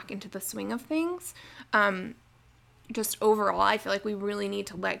yourself back into the swing of things. Just overall, I feel like we really need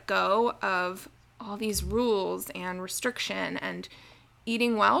to let go of all these rules and restriction, and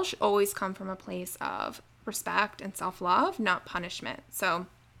eating well should always come from a place of respect and self-love, not punishment. So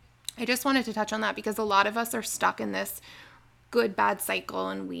I just wanted to touch on that, because a lot of us are stuck in this good-bad cycle,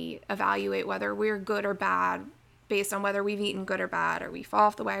 and we evaluate whether we're good or bad based on whether we've eaten good or bad, or we fall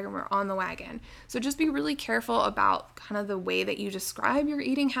off the wagon or we're on the wagon. So just be really careful about kind of the way that you describe your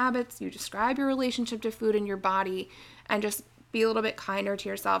eating habits, you describe your relationship to food and your body, and just be a little bit kinder to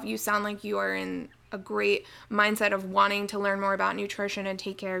yourself. You sound like you are in a great mindset of wanting to learn more about nutrition and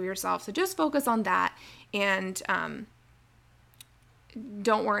take care of yourself. So just focus on that, and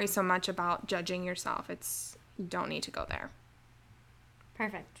don't worry so much about judging yourself. You don't need to go there.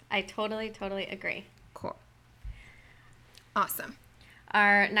 Perfect. I totally agree. Cool. Awesome.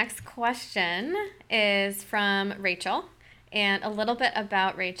 Our next question is from Rachel. And a little bit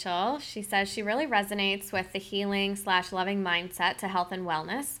about Rachel. She says she really resonates with the healing/loving mindset to health and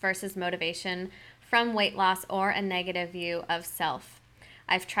wellness versus motivation from weight loss or a negative view of self.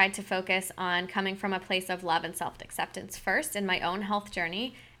 I've tried to focus on coming from a place of love and self-acceptance first in my own health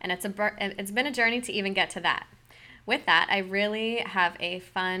journey, and it's been a journey to even get to that. With that, I really have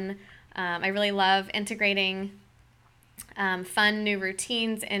I really love integrating fun new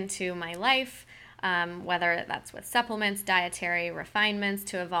routines into my life, whether that's with supplements, dietary refinements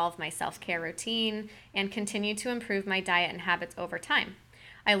to evolve my self-care routine and continue to improve my diet and habits over time.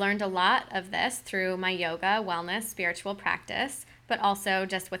 I learned a lot of this through my yoga, wellness, spiritual practice, but also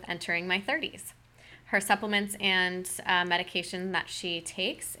just with entering my 30s. Her supplements and medication that she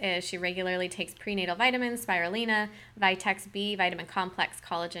takes is she regularly takes prenatal vitamins, spirulina, Vitex B, vitamin complex,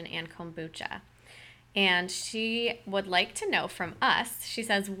 collagen, and kombucha. And she would like to know from us, she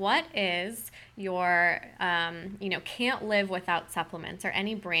says, what is your, can't live without supplements, or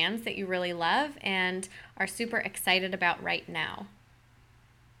any brands that you really love and are super excited about right now?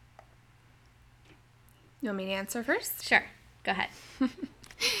 You want me to answer first? Sure. Go ahead.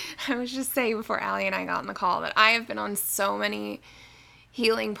 I was just saying before Allie and I got on the call that I have been on so many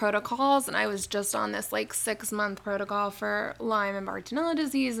healing protocols, and I was just on this 6-month protocol for Lyme and Bartonella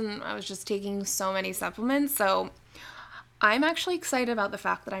disease, and I was just taking so many supplements. So I'm actually excited about the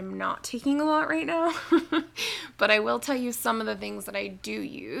fact that I'm not taking a lot right now, but I will tell you some of the things that I do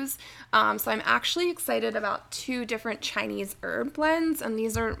use. So I'm actually excited about two different Chinese herb blends, and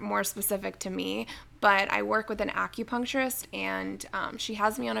these are more specific to me. But I work with an acupuncturist, and she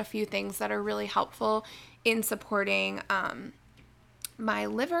has me on a few things that are really helpful in supporting my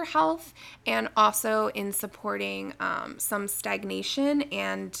liver health and also in supporting some stagnation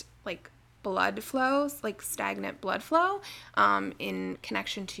and like blood flows, like stagnant blood flow in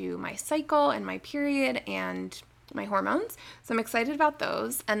connection to my cycle and my period and my hormones. So I'm excited about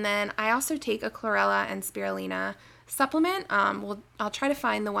those. And then I also take a chlorella and spirulina supplement. I'll try to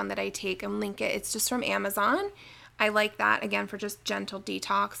find the one that I take and link it. It's just from Amazon. I like that again for just gentle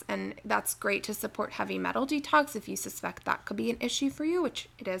detox, and that's great to support heavy metal detox if you suspect that could be an issue for you, which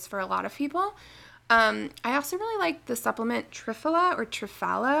it is for a lot of people. I also really like the supplement Triphala or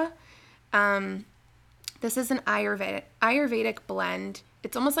Triphala. This is an Ayurvedic blend.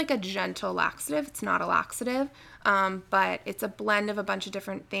 It's almost like a gentle laxative. It's not a laxative, but it's a blend of a bunch of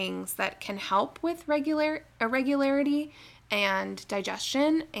different things that can help with irregularity and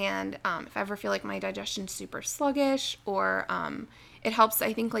digestion. And if I ever feel like my digestion's super sluggish, or it helps,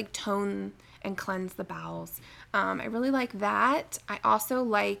 I think, like tone and cleanse the bowels. I really like that. I also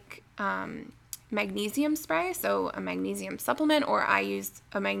like magnesium spray, so a magnesium supplement, or I use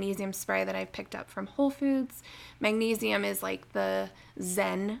a magnesium spray that I've picked up from Whole Foods. Magnesium is like the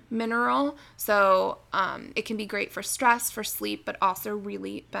Zen mineral, so it can be great for stress, for sleep, but also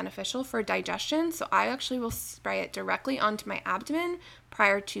really beneficial for digestion. So I actually will spray it directly onto my abdomen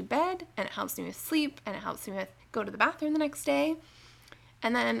prior to bed, and it helps me with sleep, and it helps me with go to the bathroom the next day.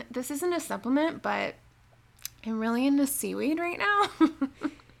 And then this isn't a supplement, but I'm really into seaweed right now.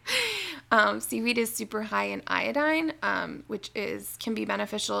 Seaweed is super high in iodine, which can be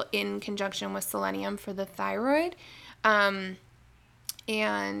beneficial in conjunction with selenium for the thyroid. And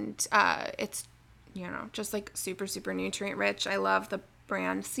it's, just like super, super nutrient rich. I love the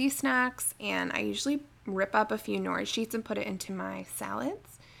brand Sea Snacks, and I usually rip up a few Nori sheets and put it into my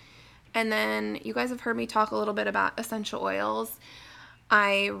salads. And then you guys have heard me talk a little bit about essential oils.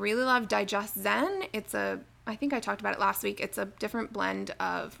 I really love Digest Zen. I think I talked about it last week. It's a different blend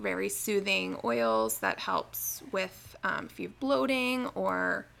of very soothing oils that helps with if you have bloating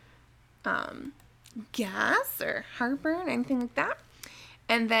or gas or heartburn, anything like that.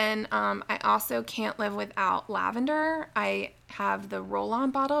 And then I also can't live without lavender. I have the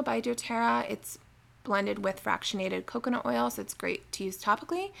roll-on bottle by doTERRA. It's blended with fractionated coconut oil, so it's great to use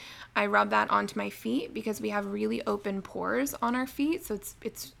topically. I rub that onto my feet because we have really open pores on our feet, so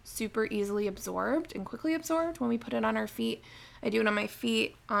it's super easily absorbed and quickly absorbed when we put it on our feet. I do it on my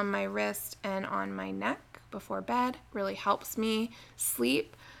feet, on my wrist, and on my neck before bed. Really helps me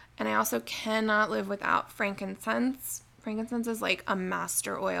sleep. And I also cannot live without frankincense. Frankincense is like a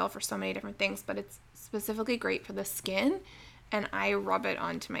master oil for so many different things, but it's specifically great for the skin, and I rub it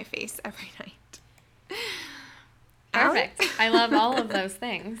onto my face every night. Perfect. I love all of those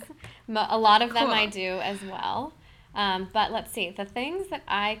things. A lot of them Cool. I do as well. But let's see, the things that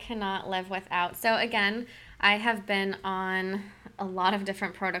I cannot live without. So again, I have been on a lot of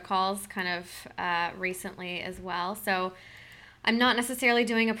different protocols kind of recently as well. So I'm not necessarily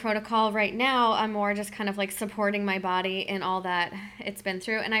doing a protocol right now. I'm more just kind of like supporting my body in all that it's been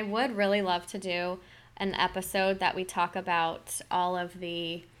through. And I would really love to do an episode that we talk about all of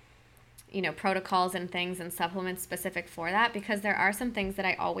the protocols and things and supplements specific for that, because there are some things that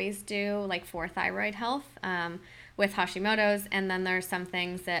I always do like for thyroid health with Hashimoto's, and then there's some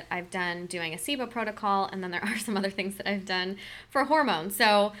things that I've done doing a SIBO protocol, and then there are some other things that I've done for hormones.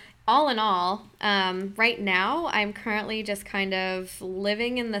 So all in all, right now I'm currently just kind of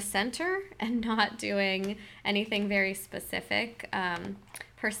living in the center and not doing anything very specific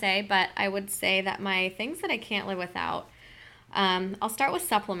per se, but I would say that my things that I can't live without, I'll start with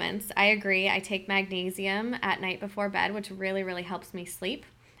supplements. I agree. I take magnesium at night before bed, which really, really helps me sleep.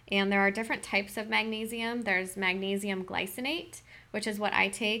 And there are different types of magnesium. There's magnesium glycinate, which is what I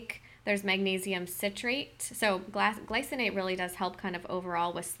take. There's magnesium citrate. So glycinate really does help kind of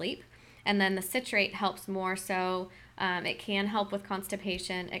overall with sleep. And then the citrate helps more so. It can help with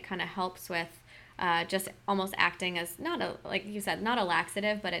constipation. It kind of helps with just almost acting as like you said, not a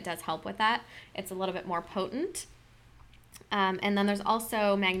laxative, but it does help with that. It's a little bit more potent. And then there's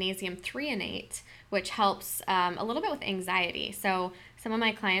also magnesium threonate, which helps a little bit with anxiety. So some of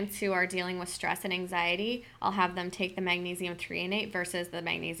my clients who are dealing with stress and anxiety, I'll have them take the magnesium threonate versus the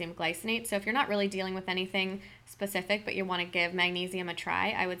magnesium glycinate. So if you're not really dealing with anything specific, but you want to give magnesium a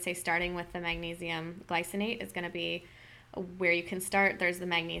try, I would say starting with the magnesium glycinate is going to be where you can start. There's the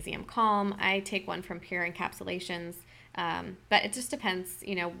magnesium calm. I take one from Pure Encapsulations. But it just depends,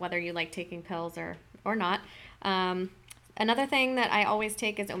 whether you like taking pills or not. Um, Another thing that I always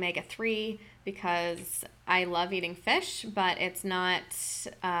take is omega-3 because I love eating fish, but it's not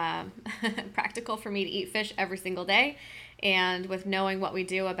uh, practical for me to eat fish every single day. And with knowing what we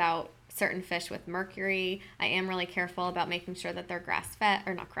do about certain fish with mercury, I am really careful about making sure that they're grass fed,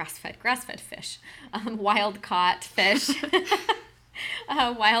 or not grass fed fish, wild caught fish,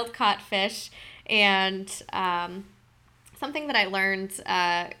 wild caught fish. And something that I learned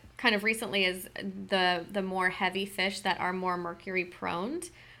kind of recently is the more heavy fish that are more mercury prone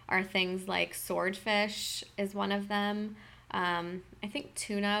are things like swordfish is one of them. I think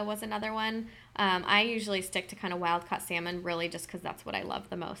tuna was another one. I usually stick to kind of wild caught salmon, really, just because that's what I love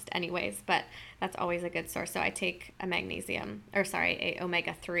the most, anyways. But that's always a good source. So I take a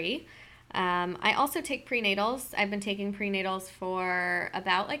omega-3. I also take prenatals. I've been taking prenatals for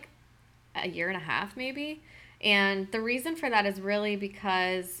about like a year and a half, maybe. And the reason for that is really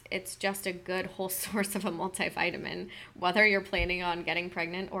because it's just a good whole source of a multivitamin, whether you're planning on getting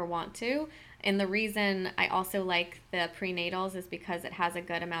pregnant or want to. And the reason I also like the prenatals is because it has a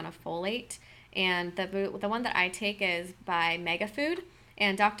good amount of folate. And the one that I take is by Mega Food.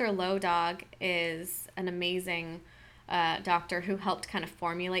 And Dr. Low Dog is an amazing doctor who helped kind of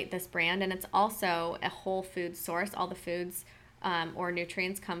formulate this brand. And it's also a whole food source. All the foods or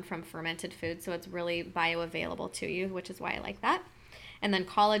nutrients come from fermented food, so it's really bioavailable to you, which is why I like that. And then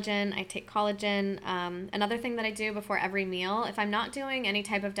collagen, I take collagen. Another thing that I do before every meal, if I'm not doing any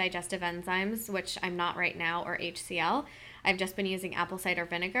type of digestive enzymes, which I'm not right now, or HCl, I've just been using apple cider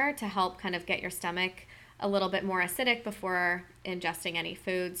vinegar to help kind of get your stomach a little bit more acidic before ingesting any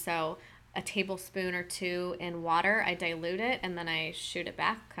food. So a tablespoon or two in water, I dilute it, and then I shoot it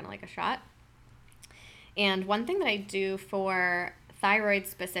back, kind of like a shot. And one thing that I do for thyroid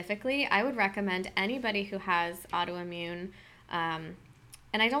specifically, I would recommend anybody who has autoimmune, and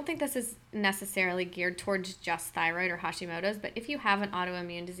I don't think this is necessarily geared towards just thyroid or Hashimoto's, but if you have an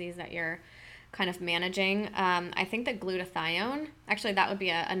autoimmune disease that you're kind of managing, I think that glutathione, actually that would be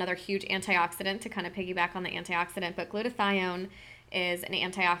another huge antioxidant to kind of piggyback on the antioxidant, but glutathione is an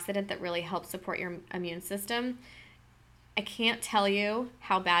antioxidant that really helps support your immune system. I can't tell you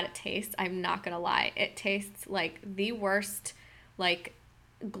how bad it tastes. I'm not going to lie. It tastes like the worst, like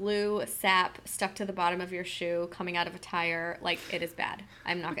glue sap stuck to the bottom of your shoe coming out of a tire. Like, it is bad.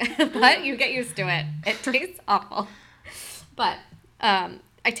 I'm not going to, but you get used to it. It tastes awful. But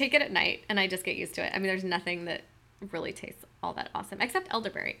I take it at night and I just get used to it. I mean, there's nothing that really tastes all that awesome except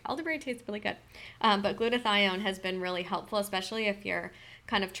elderberry. Elderberry tastes really good. But glutathione has been really helpful, especially if you're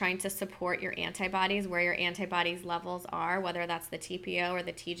kind of trying to support your antibodies, where your antibodies levels are, whether that's the TPO or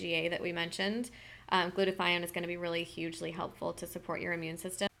the TGA that we mentioned. Glutathione is going to be really hugely helpful to support your immune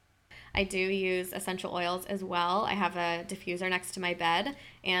system. I do use essential oils as well. I have a diffuser next to my bed,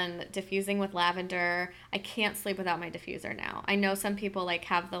 and diffusing with lavender, I can't sleep without my diffuser now. I know some people like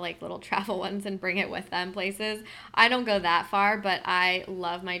have the like little travel ones and bring it with them places. I don't go that far, but I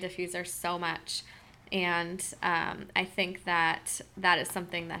love my diffuser so much. And I think that that is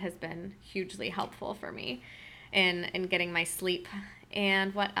something that has been hugely helpful for me in getting my sleep.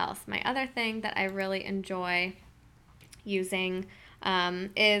 And what else? My other thing that I really enjoy using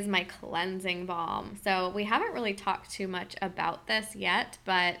is my cleansing balm. So we haven't really talked too much about this yet,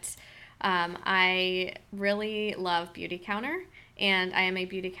 but I really love Beauty Counter, and I am a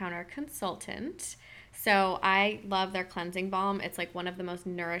Beauty Counter consultant. So I love their cleansing balm. It's like one of the most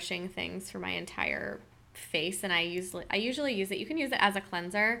nourishing things for my entire face, and I usually use it. You can use it as a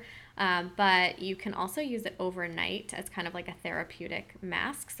cleanser, but you can also use it overnight as kind of like a therapeutic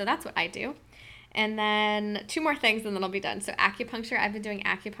mask. So that's what I do. And then two more things and then I'll be done. So acupuncture, I've been doing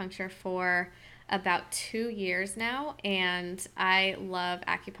acupuncture for about 2 years now, and I love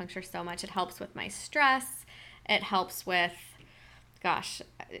acupuncture so much. It helps with my stress. It helps with,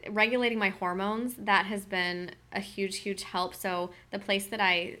 regulating my hormones. That has been a huge help. So the place that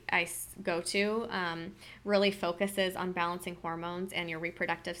I go to really focuses on balancing hormones and your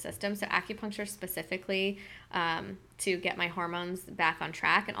reproductive system. So acupuncture specifically to get my hormones back on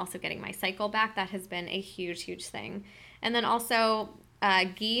track and also getting my cycle back, that has been a huge thing. And then also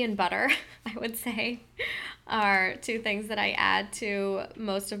ghee and butter, I would say, are two things that I add to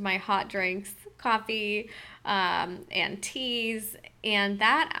most of my hot drinks, coffee, and teas. And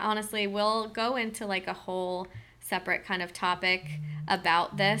that honestly will go into like a whole separate kind of topic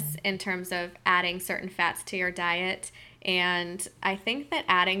about this in terms of adding certain fats to your diet. And I think that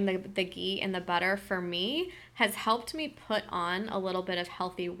adding the ghee and the butter for me has helped me put on a little bit of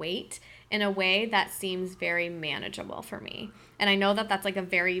healthy weight in a way that seems very manageable for me. And I know that that's like a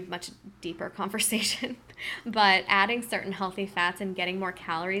very much deeper conversation, But adding certain healthy fats and getting more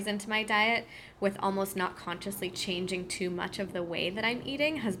calories into my diet with almost not consciously changing too much of the way that I'm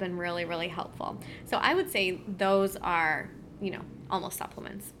eating has been really, really helpful. So I would say those are, almost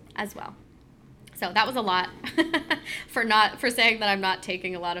supplements as well. So that was a lot for saying that I'm not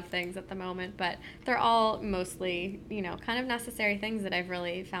taking a lot of things at the moment, but they're all mostly, kind of necessary things that I've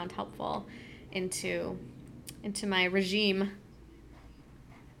really found helpful into my regime.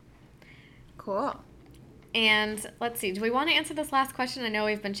 Cool. And let's see, do we want to answer this last question? I know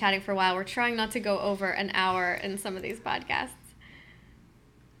we've been chatting for a while. We're trying not to go over an hour in some of these podcasts.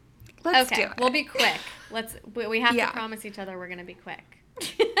 Let's do Okay, it. we'll be quick. We have to Yeah. promise each other we're going to be quick.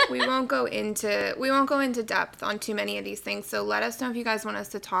 We won't go into depth on too many of these things. So let us know if you guys want us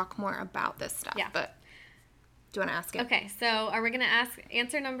to talk more about this stuff. Yeah. But do you want to ask it? Okay, so are we going to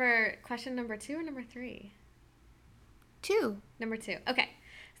answer question number 2 or number 3? 2. Number 2. Okay.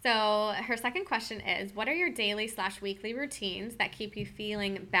 So her second question is, what are your daily/weekly routines that keep you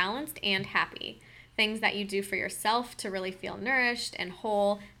feeling balanced and happy? Things that you do for yourself to really feel nourished and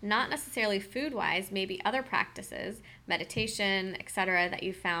whole, not necessarily food-wise, maybe other practices, meditation, etc., that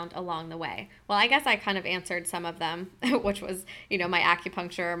you found along the way. Well, I guess I kind of answered some of them, which was, my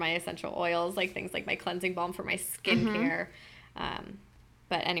acupuncture, my essential oils, like things like my cleansing balm for my skincare.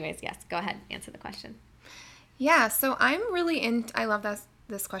 But anyways, yes, go ahead, answer the question. Yeah, so I'm really I love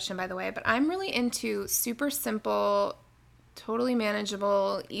this question, by the way, but I'm really into super simple, totally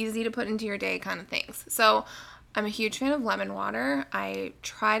manageable, easy to put into your day kind of things. So I'm a huge fan of lemon water. I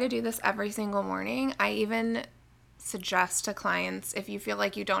try to do this every single morning. I even suggest to clients, if you feel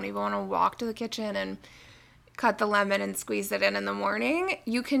like you don't even want to walk to the kitchen and cut the lemon and squeeze it in the morning,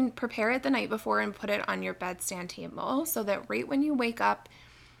 you can prepare it the night before and put it on your bedstand table so that right when you wake up,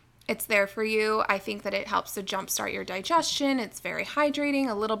 it's there for you. I think that it helps to jumpstart your digestion. It's very hydrating,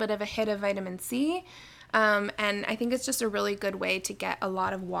 a little bit of a hit of vitamin C. And I think it's just a really good way to get a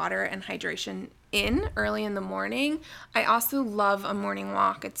lot of water and hydration in early in the morning. I also love a morning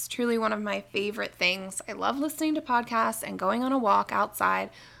walk. It's truly one of my favorite things. I love listening to podcasts and going on a walk outside.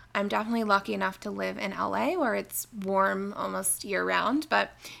 I'm definitely lucky enough to live in LA where it's warm almost year round,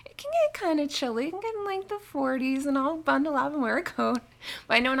 but it can get kind of chilly. It can get in like the 40s and I'll bundle up and wear a coat.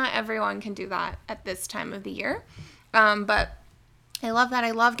 But I know not everyone can do that at this time of the year. But I love that.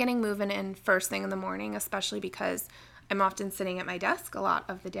 I love getting moving in first thing in the morning, especially because I'm often sitting at my desk a lot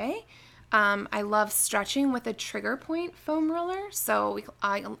of the day. I love stretching with a trigger point foam roller. So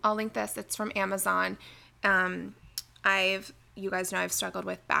I'll link this. It's from Amazon. You guys know I've struggled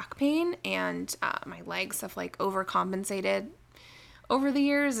with back pain and my legs have like overcompensated over the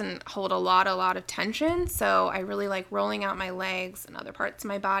years and hold a lot of tension. So I really like rolling out my legs and other parts of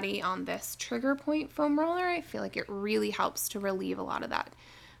my body on this trigger point foam roller. I feel like it really helps to relieve a lot of that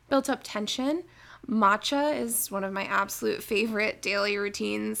built up tension. Matcha is one of my absolute favorite daily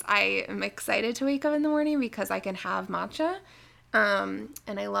routines. I am excited to wake up in the morning because I can have matcha. And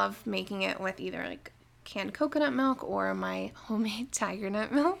I love making it with either like canned coconut milk or my homemade tiger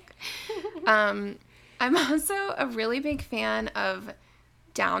nut milk. I'm also a really big fan of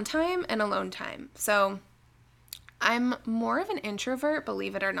downtime and alone time. So I'm more of an introvert,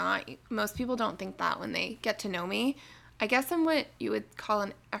 believe it or not. Most people don't think that when they get to know me. I guess I'm what you would call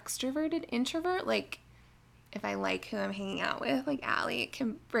an extroverted introvert. Like, if I like who I'm hanging out with, like Allie, it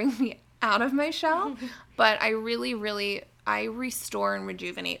can bring me out of my shell. But I really, I restore and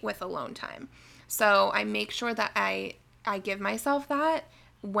rejuvenate with alone time. So I make sure that I give myself that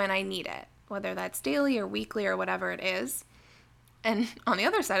when I need it, whether that's daily or weekly or whatever it is. And on the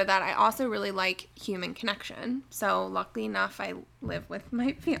other side of that, I also really like human connection. So luckily enough, I live with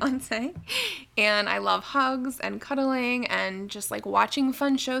my fiance and I love hugs and cuddling and just like watching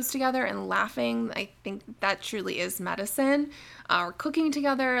fun shows together and laughing. I think that truly is medicine. Or cooking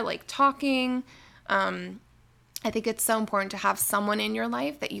together, like talking. I think it's so important to have someone in your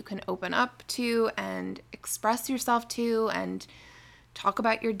life that you can open up to and express yourself to and talk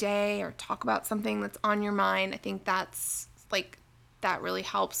about your day or talk about something that's on your mind. I think that's like that really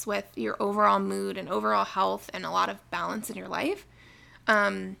helps with your overall mood and overall health and a lot of balance in your life.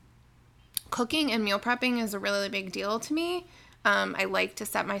 Cooking and meal prepping is a really big deal to me. I like to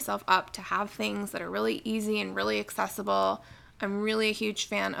set myself up to have things that are really easy and really accessible. I'm really a huge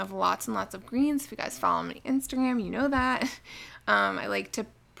fan of lots and lots of greens. If you guys follow me on Instagram, you know that. I like to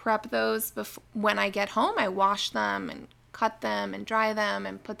prep those when I get home. I wash them and cut them and dry them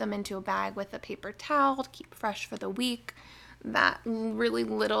and put them into a bag with a paper towel to keep fresh for the week. That really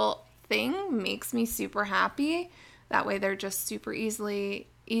little thing makes me super happy. That way they're just super easy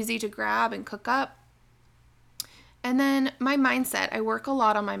to grab and cook up. And then my mindset, I work a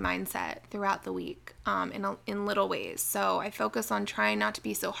lot on my mindset throughout the week in little ways. So I focus on trying not to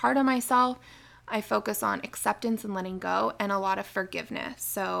be so hard on myself. I focus on acceptance and letting go and a lot of forgiveness.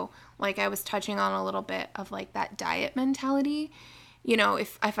 So, like I was touching on a little bit of like that diet mentality. You know,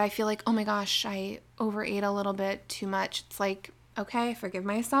 if I feel like, oh my gosh, I overate a little bit too much, it's like, okay, forgive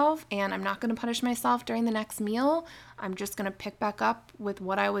myself and I'm not going to punish myself during the next meal. I'm just going to pick back up with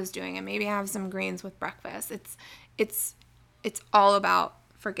what I was doing and maybe have some greens with breakfast. It's it's all about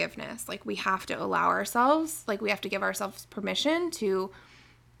forgiveness. Like we have to allow ourselves, like we have to give ourselves permission to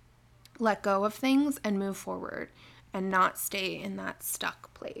let go of things and move forward and not stay in that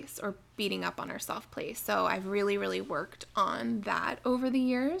stuck place or beating up on ourselves place. So I've really, really worked on that over the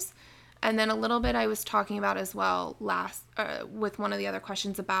years. And then a little bit I was talking about as well last with one of the other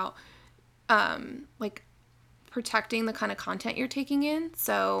questions about like protecting the kind of content you're taking in.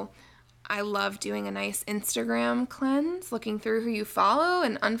 So I love doing a nice Instagram cleanse, looking through who you follow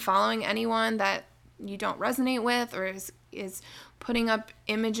and unfollowing anyone that you don't resonate with or is putting up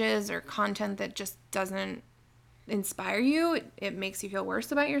images or content that just doesn't inspire you. It makes you feel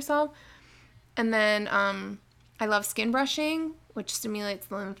worse about yourself. And then I love skin brushing, which stimulates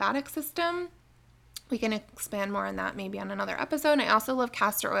the lymphatic system. We can expand more on that maybe on another episode. And I also love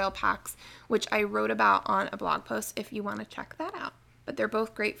castor oil packs, which I wrote about on a blog post if you want to check that out. But they're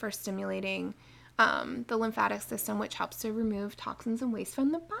both great for stimulating the lymphatic system, which helps to remove toxins and waste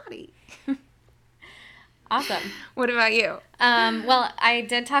from the body. Awesome. What about you? Well, I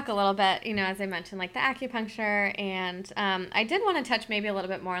did talk a little bit, as I mentioned, like the acupuncture, and I did want to touch maybe a little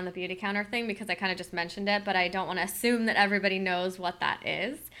bit more on the beauty counter thing because I kind of just mentioned it, but I don't want to assume that everybody knows what that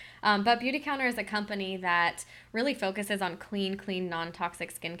is. But Beauty Counter is a company that really focuses on clean,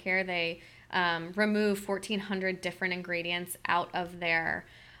 non-toxic skincare. They remove 1,400 different ingredients out of their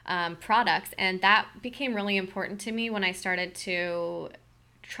products, and that became really important to me when I started to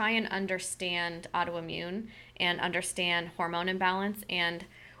try and understand autoimmune and understand hormone imbalance and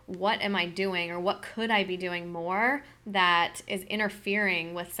what am I doing or what could I be doing more that is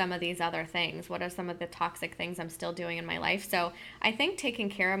interfering with some of these other things? What are some of the toxic things I'm still doing in my life? So I think taking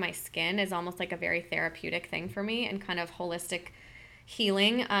care of my skin is almost like a very therapeutic thing for me and kind of holistic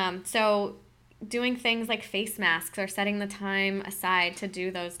healing. So doing things like face masks or setting the time aside to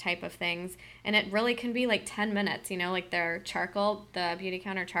do those type of things, and it really can be like 10 minutes, like their charcoal, the Beauty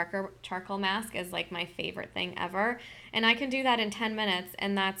Counter charcoal mask is like my favorite thing ever, and I can do that in 10 minutes,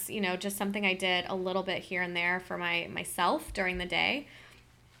 and that's just something I did a little bit here and there for myself during the day.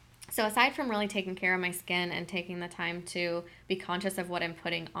 So aside from really taking care of my skin and taking the time to be conscious of what I'm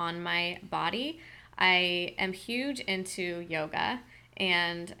putting on my body, I am huge into yoga.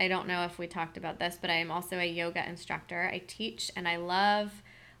 And I don't know if we talked about this, but I am also a yoga instructor. I teach, and I love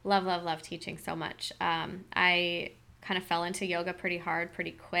teaching so much. I kind of fell into yoga pretty hard,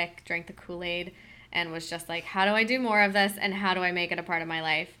 pretty quick, drank the Kool-Aid, and was just like, how do I do more of this, and how do I make it a part of my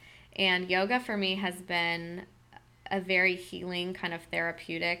life? And yoga for me has been a very healing, kind of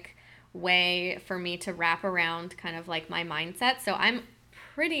therapeutic way for me to wrap around kind of like my mindset. So I'm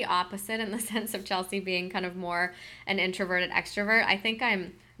pretty opposite in the sense of Chelsea being kind of more an introverted extrovert. I think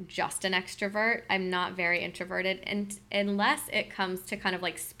I'm just an extrovert. I'm not very introverted, and unless it comes to kind of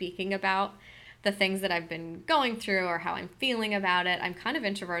like speaking about the things that I've been going through or how I'm feeling about it, I'm kind of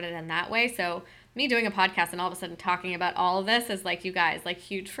introverted in that way. So me doing a podcast and all of a sudden talking about all of this is like, you guys, like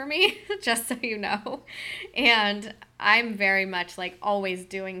huge for me, just so you know. And I'm very much like always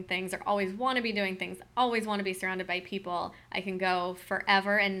doing things or always want to be doing things, always want to be surrounded by people. I can go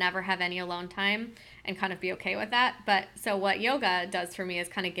forever and never have any alone time and kind of be okay with that. But so what yoga does for me is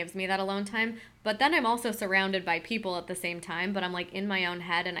kind of gives me that alone time. But then I'm also surrounded by people at the same time, but I'm like in my own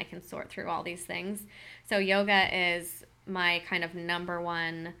head and I can sort through all these things. So yoga is my kind of number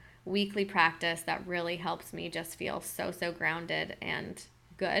one weekly practice that really helps me just feel so grounded and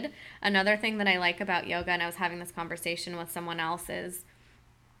good. Another thing that I like about yoga, and I was having this conversation with someone else, is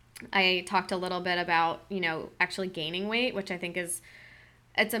I talked a little bit about, actually gaining weight, which I think is,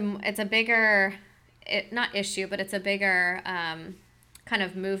 it's a bigger, not issue, but it's a bigger kind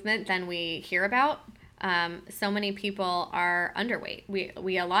of movement than we hear about. So many people are underweight.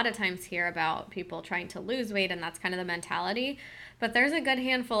 We a lot of times hear about people trying to lose weight, and that's kind of the mentality. But there's a good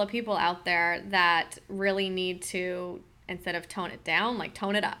handful of people out there that really need to, instead of tone it down, like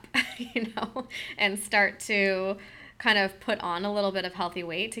tone it up, and start to kind of put on a little bit of healthy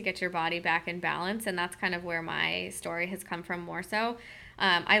weight to get your body back in balance. And that's kind of where my story has come from more so.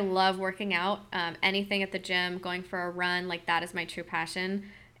 I love working out, anything at the gym, going for a run, like that is my true passion.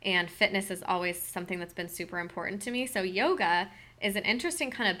 And fitness is always something that's been super important to me. So yoga is an interesting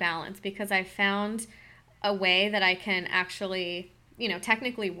kind of balance because I found a way that I can actually,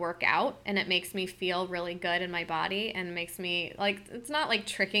 technically work out, and it makes me feel really good in my body and makes me like, it's not like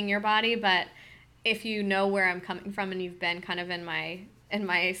tricking your body, but if you know where I'm coming from and you've been kind of in my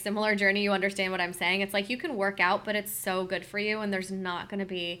similar journey, you understand what I'm saying. It's like you can work out, but it's so good for you, and there's not going to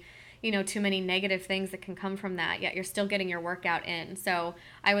be, too many negative things that can come from that, yet you're still getting your workout in. So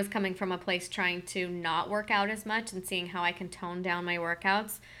I was coming from a place trying to not work out as much and seeing how I can tone down my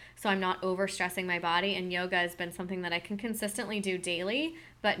workouts so I'm not overstressing my body. And yoga has been something that I can consistently do daily,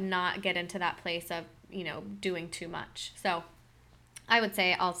 but not get into that place of, doing too much. So I would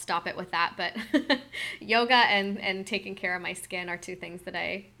say I'll stop it with that, but yoga and taking care of my skin are two things that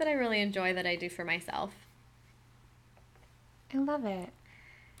I really enjoy, that I do for myself. I love it.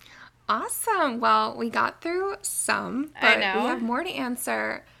 Awesome. Well, we got through some, I but we know. have more to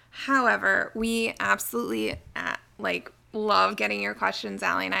answer. However, we absolutely love getting your questions.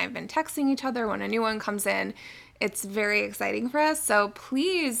 Allie and I have been texting each other when a new one comes in. It's very exciting for us. So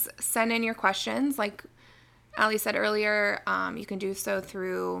please send in your questions. Like Allie said earlier, you can do so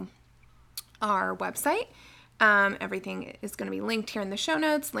through our website. Everything is going to be linked here in the show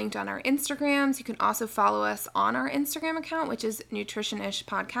notes, linked on our Instagrams. You can also follow us on our Instagram account, which is Nutrition-ish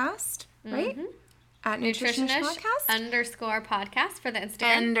Podcast, right? Mm-hmm. At Nutrition-ish Nutritionish Podcast. _podcast for the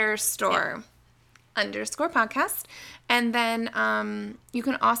Instagram. Underscore podcast. And then you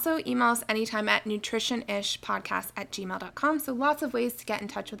can also email us anytime at nutritionishpodcast@gmail.com. So lots of ways to get in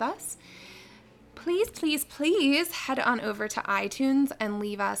touch with us. Please, please, please head on over to iTunes and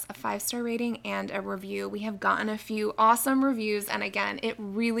leave us a 5-star rating and a review. We have gotten a few awesome reviews, and again, it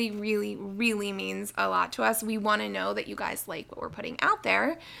really, really, really means a lot to us. We want to know that you guys like what we're putting out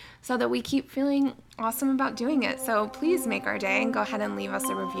there so that we keep feeling awesome about doing it. So please make our day and go ahead and leave us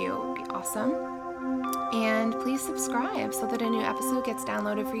a review. It would be awesome. And please subscribe so that a new episode gets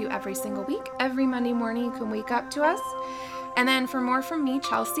downloaded for you every single week. Every Monday morning, you can wake up to us. And then for more from me,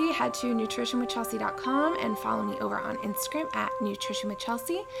 Chelsea, head to nutritionwithchelsea.com and follow me over on Instagram at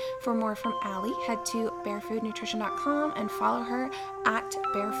nutritionwithchelsea. For more from Allie, head to barefoodnutrition.com and follow her at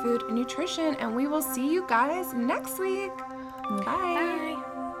barefoodnutrition. And we will see you guys next week. Bye. Bye.